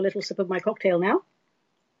another little sip of my cocktail now.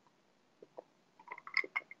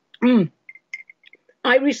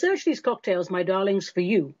 I researched these cocktails, my darlings, for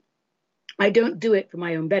you. I don't do it for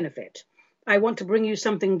my own benefit. I want to bring you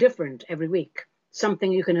something different every week,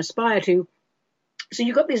 something you can aspire to. So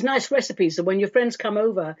you've got these nice recipes. So when your friends come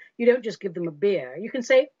over, you don't just give them a beer. You can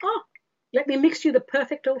say, let me mix you the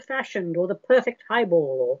perfect old-fashioned or the perfect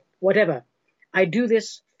highball or whatever. I do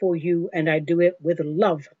this for you, and I do it with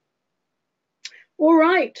love. All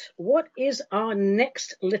right, what is our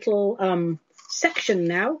next little section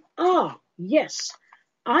now? Yes,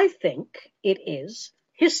 I think it is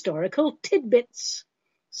historical tidbits.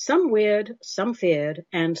 Some weird, some feared,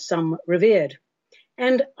 and some revered.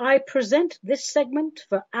 And I present this segment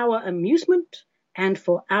for our amusement and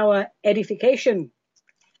for our edification.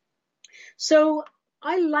 So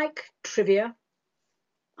I like trivia.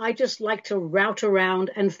 I just like to route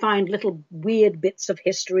around and find little weird bits of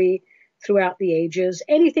history throughout the ages,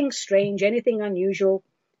 anything strange, anything unusual,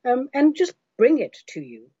 and just bring it to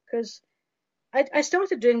you. Because I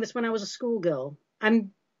started doing this when I was a schoolgirl. I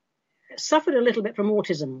suffered a little bit from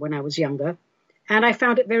autism when I was younger, and I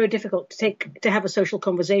found it very difficult to have a social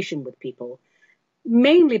conversation with people,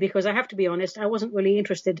 mainly because I have to be honest, I wasn't really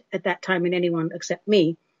interested at that time in anyone except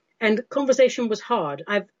me. And conversation was hard.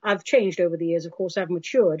 I've changed over the years. Of course, I've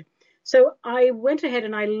matured. So I went ahead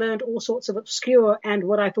and I learned all sorts of obscure and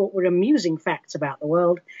what I thought were amusing facts about the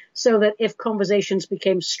world, so that if conversations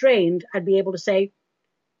became strained, I'd be able to say,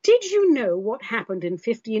 did you know what happened in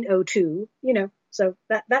 1502? So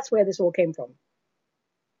that's where this all came from.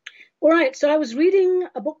 All right. So I was reading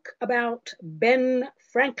a book about Ben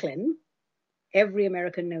Franklin. Every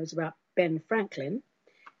American knows about Ben Franklin.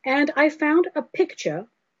 And I found a picture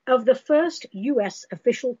of the first U.S.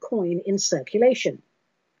 official coin in circulation,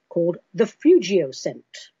 called the Fugio cent.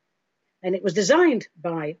 And it was designed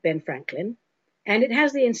by Ben Franklin, and it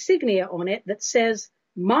has the insignia on it that says,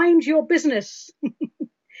 mind your business.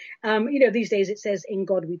 These days it says, in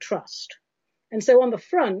God we trust. And so on the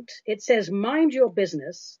front, it says, mind your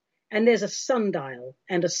business, and there's a sundial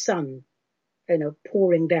and a sun,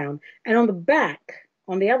 pouring down. And on the back,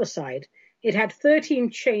 on the other side, it had 13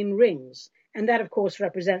 chain rings. And that, of course,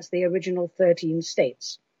 represents the original 13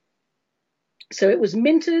 states. So it was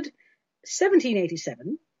minted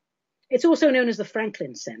 1787. It's also known as the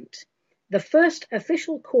Franklin cent, the first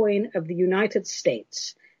official coin of the United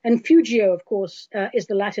States. And fugio, of course, is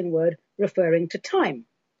the Latin word referring to time.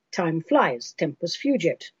 Time flies, tempus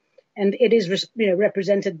fugit. And it is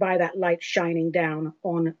represented by that light shining down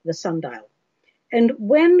on the sundial. And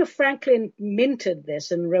when Franklin minted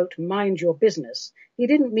this and wrote, mind your business, he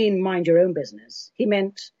didn't mean mind your own business. He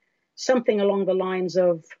meant something along the lines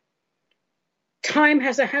of, time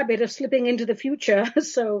has a habit of slipping into the future,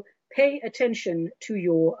 so pay attention to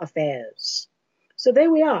your affairs. So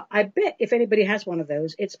there we are. I bet if anybody has one of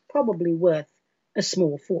those, it's probably worth a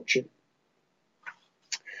small fortune.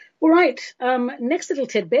 All right, next little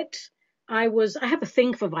tidbit. I have a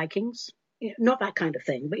thing for Vikings. Not that kind of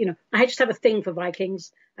thing, but, I just have a thing for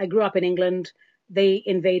Vikings. I grew up in England. They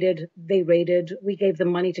invaded, they raided, we gave them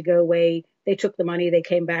money to go away. They took the money, they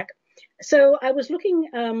came back. So I was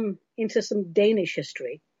looking into some Danish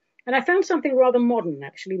history, and I found something rather modern,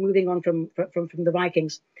 actually, moving on from the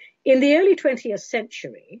Vikings. In the early 20th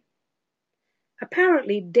century,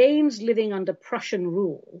 apparently Danes living under Prussian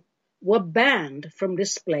rule were banned from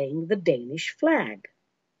displaying the Danish flag.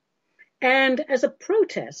 And as a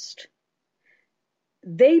protest,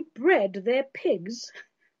 they bred their pigs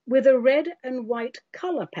with a red and white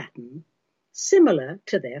color pattern similar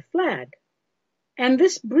to their flag. And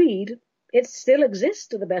this breed, it still exists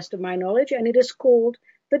to the best of my knowledge, and it is called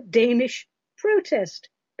the Danish protest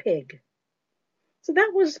pig. So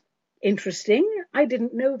that was interesting. I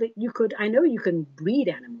didn't know that I know you can breed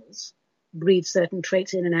animals, breed certain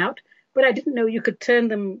traits in and out, but I didn't know you could turn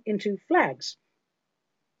them into flags.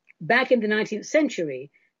 Back in the 19th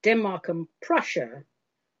century, Denmark and Prussia,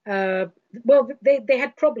 they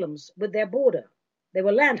had problems with their border. They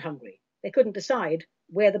were land hungry. They couldn't decide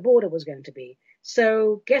where the border was going to be.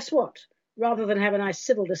 So guess what? Rather than have a nice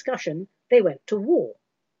civil discussion, they went to war.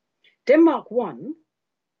 Denmark won,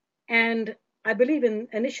 and I believe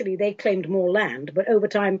initially they claimed more land, but over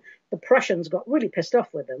time the Prussians got really pissed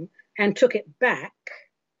off with them and took it back.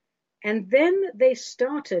 And then they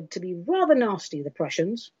started to be rather nasty, the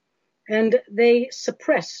Prussians, and they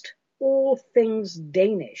suppressed all things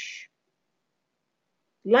Danish.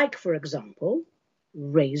 Like, for example,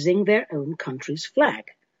 raising their own country's flag.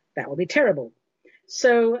 That would be terrible.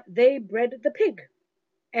 So they bred the pig.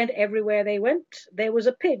 And everywhere they went, there was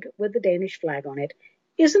a pig with the Danish flag on it.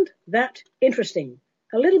 Isn't that interesting?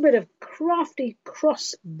 A little bit of crafty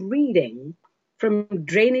cross-breeding from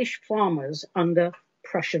Danish farmers under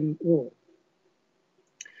Prussian rule.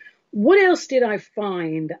 What else did I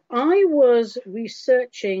find? I was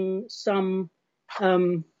researching some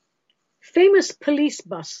famous police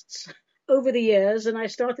busts over the years, and I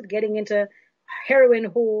started getting into heroin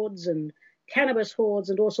hordes and cannabis hordes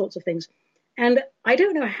and all sorts of things. And I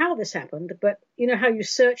don't know how this happened, but you know how you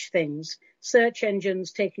search things. Search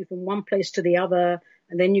engines take you from one place to the other,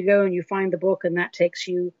 and then you go and you find the book, and that takes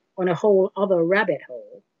you on a whole other rabbit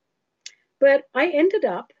hole. But I ended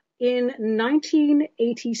up in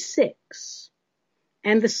 1986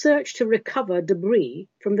 and the search to recover debris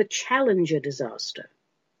from the Challenger disaster.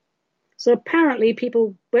 So apparently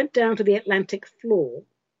people went down to the Atlantic floor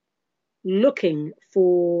looking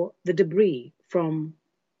for the debris from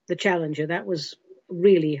the Challenger. That was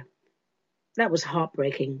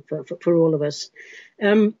heartbreaking for all of us.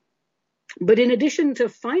 But in addition to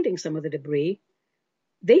finding some of the debris,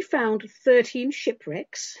 they found 13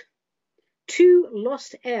 shipwrecks, 2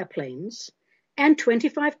 lost airplanes, and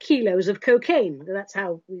 25 kilos of cocaine. That's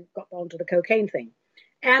how we got onto the cocaine thing.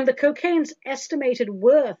 And the cocaine's estimated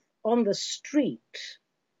worth on the street,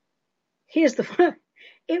 here's the fun,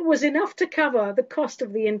 it was enough to cover the cost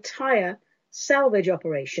of the entire salvage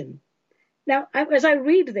operation. Now, as I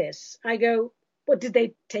read this, I go, what, did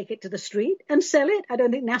they take it to the street and sell it? I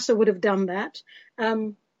don't think NASA would have done that.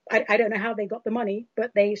 I don't know how they got the money,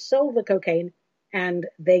 but they sold the cocaine and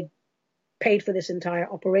they paid for this entire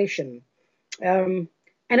operation.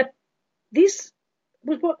 This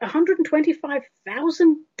was what,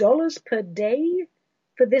 $125,000 per day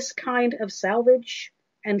for this kind of salvage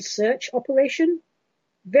and search operation.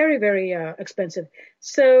 Very, very expensive.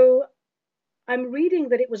 So I'm reading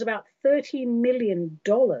that it was about $13 million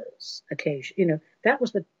occasion. You know, that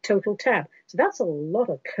was the total tab. So that's a lot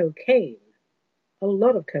of cocaine. A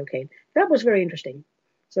lot of cocaine. That was very interesting.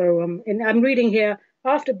 So and I'm reading here,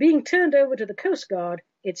 after being turned over to the Coast Guard,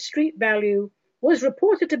 its street value was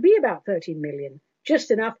reported to be about $13 million,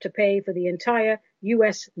 just enough to pay for the entire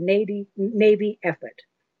U.S. Navy effort.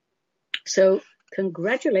 So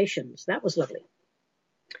congratulations. That was lovely.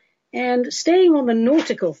 And staying on the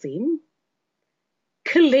nautical theme,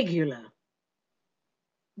 Caligula,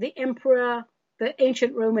 the emperor, the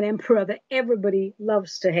ancient Roman emperor that everybody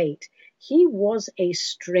loves to hate. He was a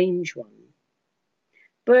strange one.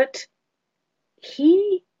 But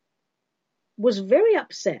he was very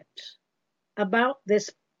upset about this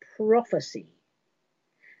prophecy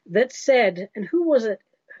that said, and who was it?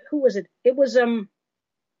 It was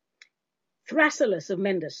Thrasyllus of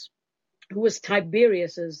Mendes, who was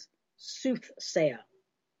Tiberius's soothsayer,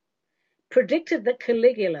 predicted that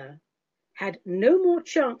Caligula had no more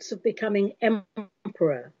chance of becoming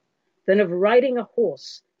emperor than of riding a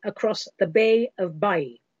horse across the Bay of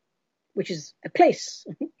Baiae, which is a place.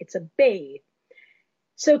 It's a bay.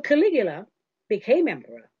 So Caligula became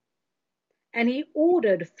emperor, and he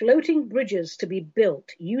ordered floating bridges to be built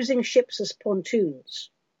using ships as pontoons.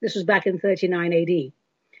 This was back in 39 AD.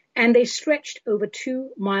 And they stretched over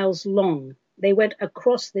 2 miles long. They went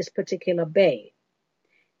across this particular bay.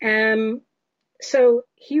 So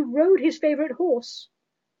he rode his favorite horse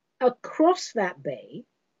across that bay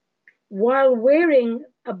while wearing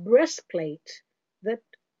a breastplate that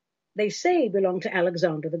they say belonged to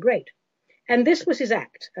Alexander the Great. And this was his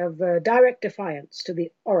act of direct defiance to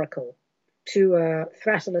the oracle, to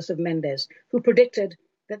Thrasyllus of Mendes, who predicted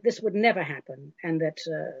that this would never happen and that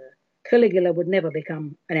Caligula would never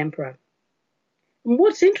become an emperor. And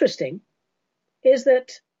what's interesting is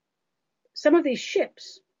that some of these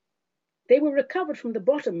ships, they were recovered from the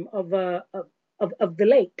bottom of the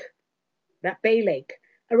lake, that Bay Lake,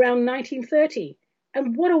 around 1930.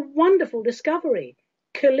 And what a wonderful discovery,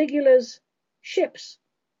 Caligula's ships.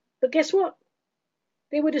 But guess what?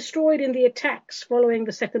 They were destroyed in the attacks following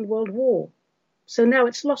the Second World War. So now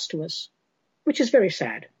it's lost to us, which is very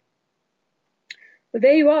sad. But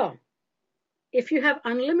there you are. If you have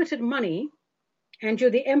unlimited money and you're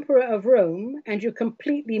the emperor of Rome and you're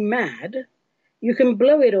completely mad, you can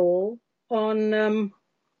blow it all on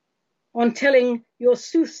telling your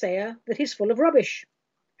soothsayer that he's full of rubbish.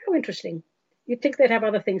 How interesting. You'd think they'd have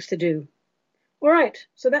other things to do. All right,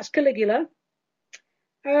 so that's Caligula.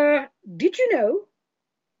 Did you know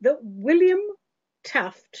that William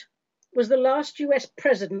Taft was the last US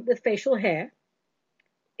president with facial hair?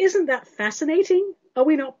 Isn't that fascinating? Are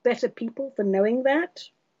we not better people for knowing that?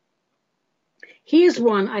 Here's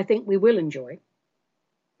one I think we will enjoy.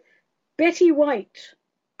 Betty White,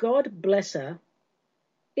 God bless her,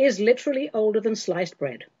 is literally older than sliced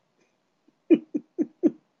bread.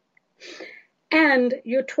 And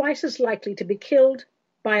you're twice as likely to be killed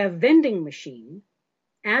by a vending machine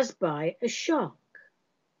as by a shark.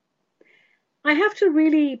 I have to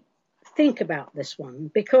really think about this one,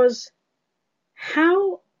 because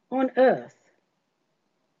how on earth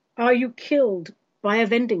are you killed by a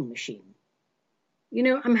vending machine? You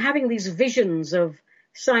know, I'm having these visions of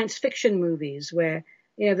science fiction movies where,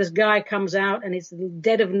 you know, this guy comes out and it's the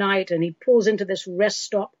dead of night and he pulls into this rest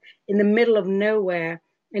stop in the middle of nowhere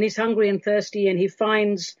and he's hungry and thirsty and he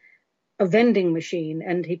finds a vending machine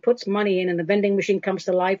and he puts money in and the vending machine comes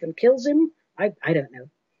to life and kills him. I don't know.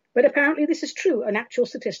 But apparently this is true, an actual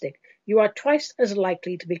statistic. You are twice as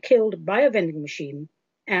likely to be killed by a vending machine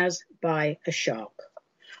as by a shark.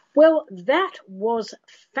 Well, that was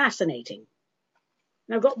fascinating.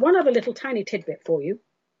 Now, I've got one other little tiny tidbit for you.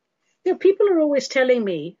 You know, people are always telling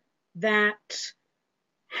me that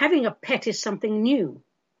having a pet is something new,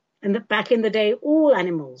 and that back in the day, all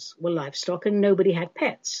animals were livestock and nobody had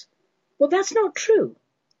pets. Well, that's not true.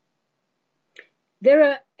 There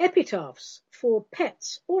are epitaphs for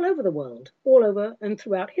pets all over the world, all over and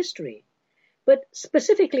throughout history. But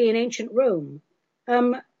specifically in ancient Rome,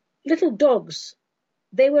 little dogs,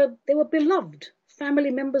 they were beloved.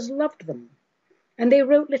 Family members loved them. And they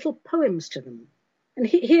wrote little poems to them. And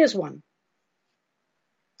here's one.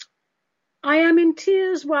 I am in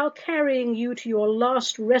tears while carrying you to your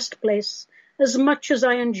last rest place, as much as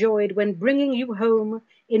I enjoyed when bringing you home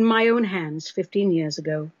in my own hands 15 years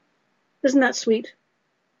ago. Isn't that sweet?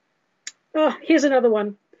 Oh, here's another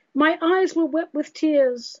one. My eyes were wet with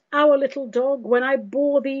tears, our little dog, when I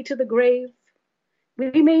bore thee to the grave.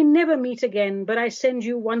 We may never meet again, but I send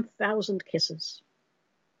you 1,000 kisses.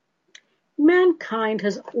 Mankind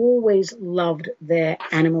has always loved their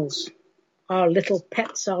animals, our little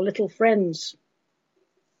pets, our little friends.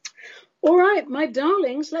 All right, my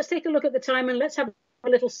darlings, let's take a look at the time and let's have a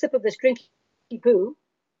little sip of this drinky poo.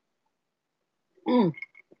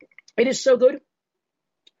 It is so good.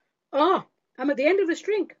 I'm at the end of this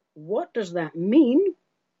drink. What does that mean?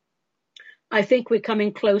 I think we're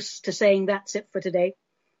coming close to saying that's it for today.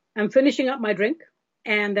 I'm finishing up my drink,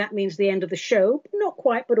 and that means the end of the show. Not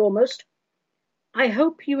quite, but almost. I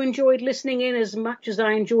hope you enjoyed listening in as much as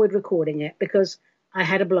I enjoyed recording it, because I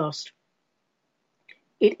had a blast.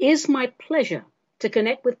 It is my pleasure to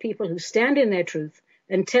connect with people who stand in their truth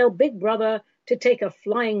and tell Big Brother to take a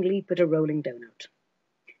flying leap at a rolling donut.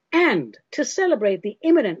 And to celebrate the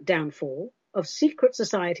imminent downfall of secret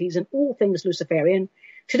societies and all things Luciferian,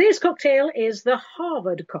 today's cocktail is the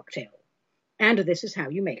Harvard cocktail. And this is how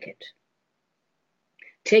you make it.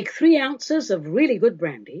 Take 3 ounces of really good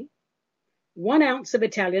brandy, 1 ounce of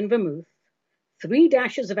Italian vermouth, 3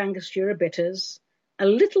 dashes of Angostura bitters, a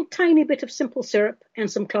little tiny bit of simple syrup,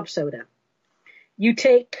 and some club soda. You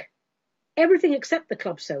take everything except the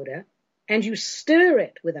club soda, and you stir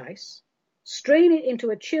it with ice, strain it into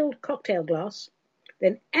a chilled cocktail glass,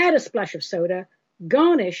 then add a splash of soda,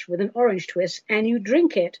 garnish with an orange twist, and you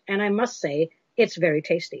drink it, and I must say, it's very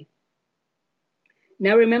tasty.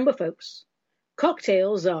 Now remember, folks,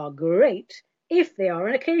 cocktails are great if they are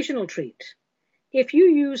an occasional treat. If you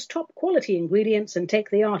use top quality ingredients and take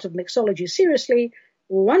the art of mixology seriously,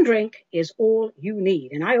 1 drink is all you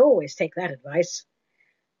need, and I always take that advice.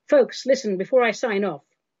 Folks, listen, before I sign off,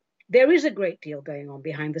 there is a great deal going on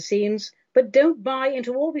behind the scenes, but don't buy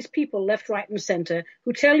into all these people left, right, and center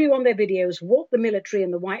who tell you on their videos what the military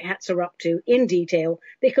and the white hats are up to in detail,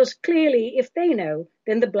 because clearly if they know,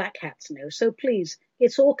 then the black hats know. So please,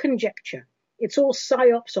 it's all conjecture. It's all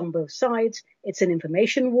psyops on both sides. It's an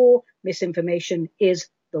information war. Misinformation is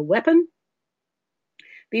the weapon.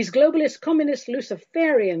 These globalist, communist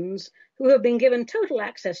Luciferians who have been given total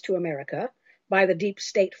access to America by the deep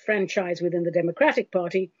state franchise within the Democratic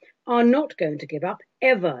Party are not going to give up,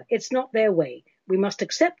 ever. It's not their way. We must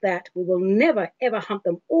accept that. We will never, ever hunt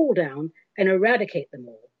them all down and eradicate them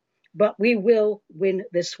all. But we will win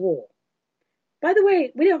this war. By the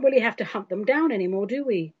way, we don't really have to hunt them down anymore, do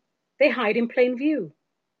we? They hide in plain view.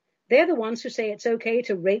 They're the ones who say it's okay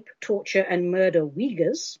to rape, torture, and murder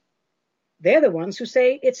Uyghurs. They're the ones who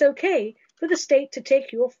say it's okay for the state to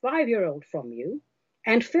take your 5-year-old from you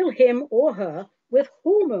and fill him or her with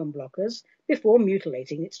hormone blockers before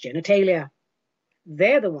mutilating its genitalia.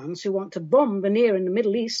 They're the ones who want to bomb the Near and the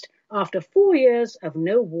Middle East after 4 years of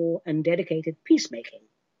no war and dedicated peacemaking.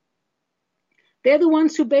 They're the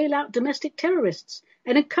ones who bail out domestic terrorists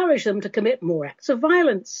and encourage them to commit more acts of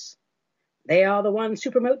violence. They are the ones who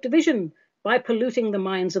promote division by polluting the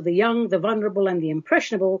minds of the young, the vulnerable, and the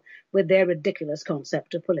impressionable with their ridiculous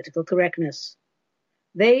concept of political correctness.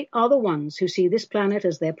 They are the ones who see this planet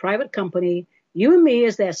as their private company, you and me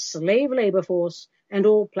as their slave labor force, and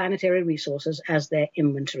all planetary resources as their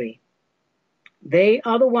inventory. They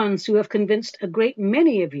are the ones who have convinced a great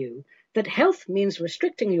many of you that health means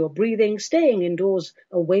restricting your breathing, staying indoors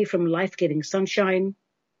away from life-giving sunshine.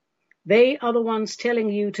 They are the ones telling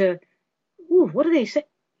you to, what do they say?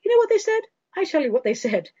 You know what they said? I tell you what they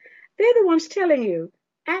said. They're the ones telling you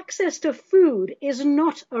access to food is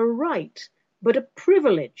not a right, but a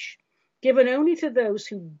privilege given only to those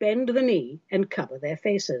who bend the knee and cover their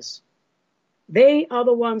faces. They are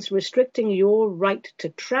the ones restricting your right to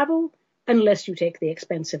travel unless you take the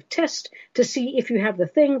expensive test to see if you have the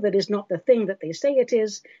thing that is not the thing that they say it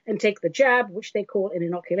is, and take the jab, which they call an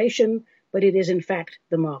inoculation, but it is in fact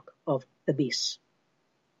the mark of the beast.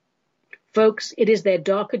 Folks, it is their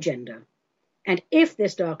dark agenda. And if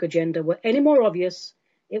this dark agenda were any more obvious,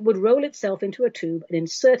 it would roll itself into a tube and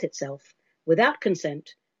insert itself without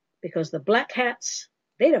consent, because the black hats,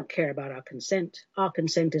 they don't care about our consent. Our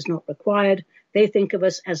consent is not required. They think of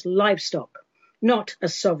us as livestock, not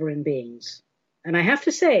as sovereign beings. And I have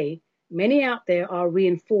to say, many out there are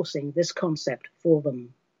reinforcing this concept for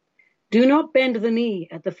them. Do not bend the knee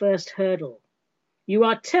at the first hurdle. You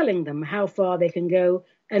are telling them how far they can go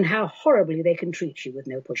and how horribly they can treat you with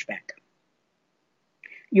no pushback.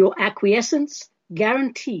 Your acquiescence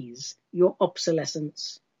guarantees your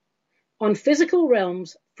obsolescence. On physical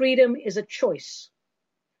realms, freedom is a choice.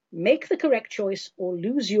 Make the correct choice or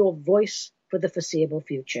lose your voice for the foreseeable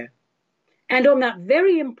future. And on that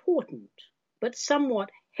very important but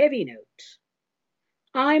somewhat heavy note,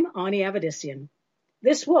 I'm Ani Avedissian.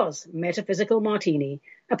 This was Metaphysical Martini,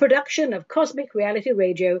 a production of Cosmic Reality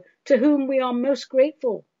Radio, to whom we are most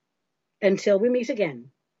grateful. Until we meet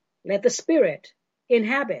again, let the spirit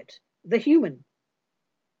inhabit the human.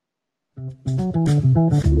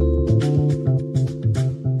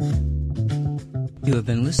 You have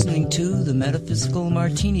been listening to the Metaphysical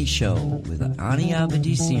Martini Show with Ani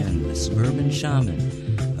Avedissian, the Suburban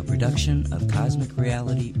Shaman, a production of Cosmic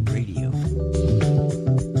Reality Radio.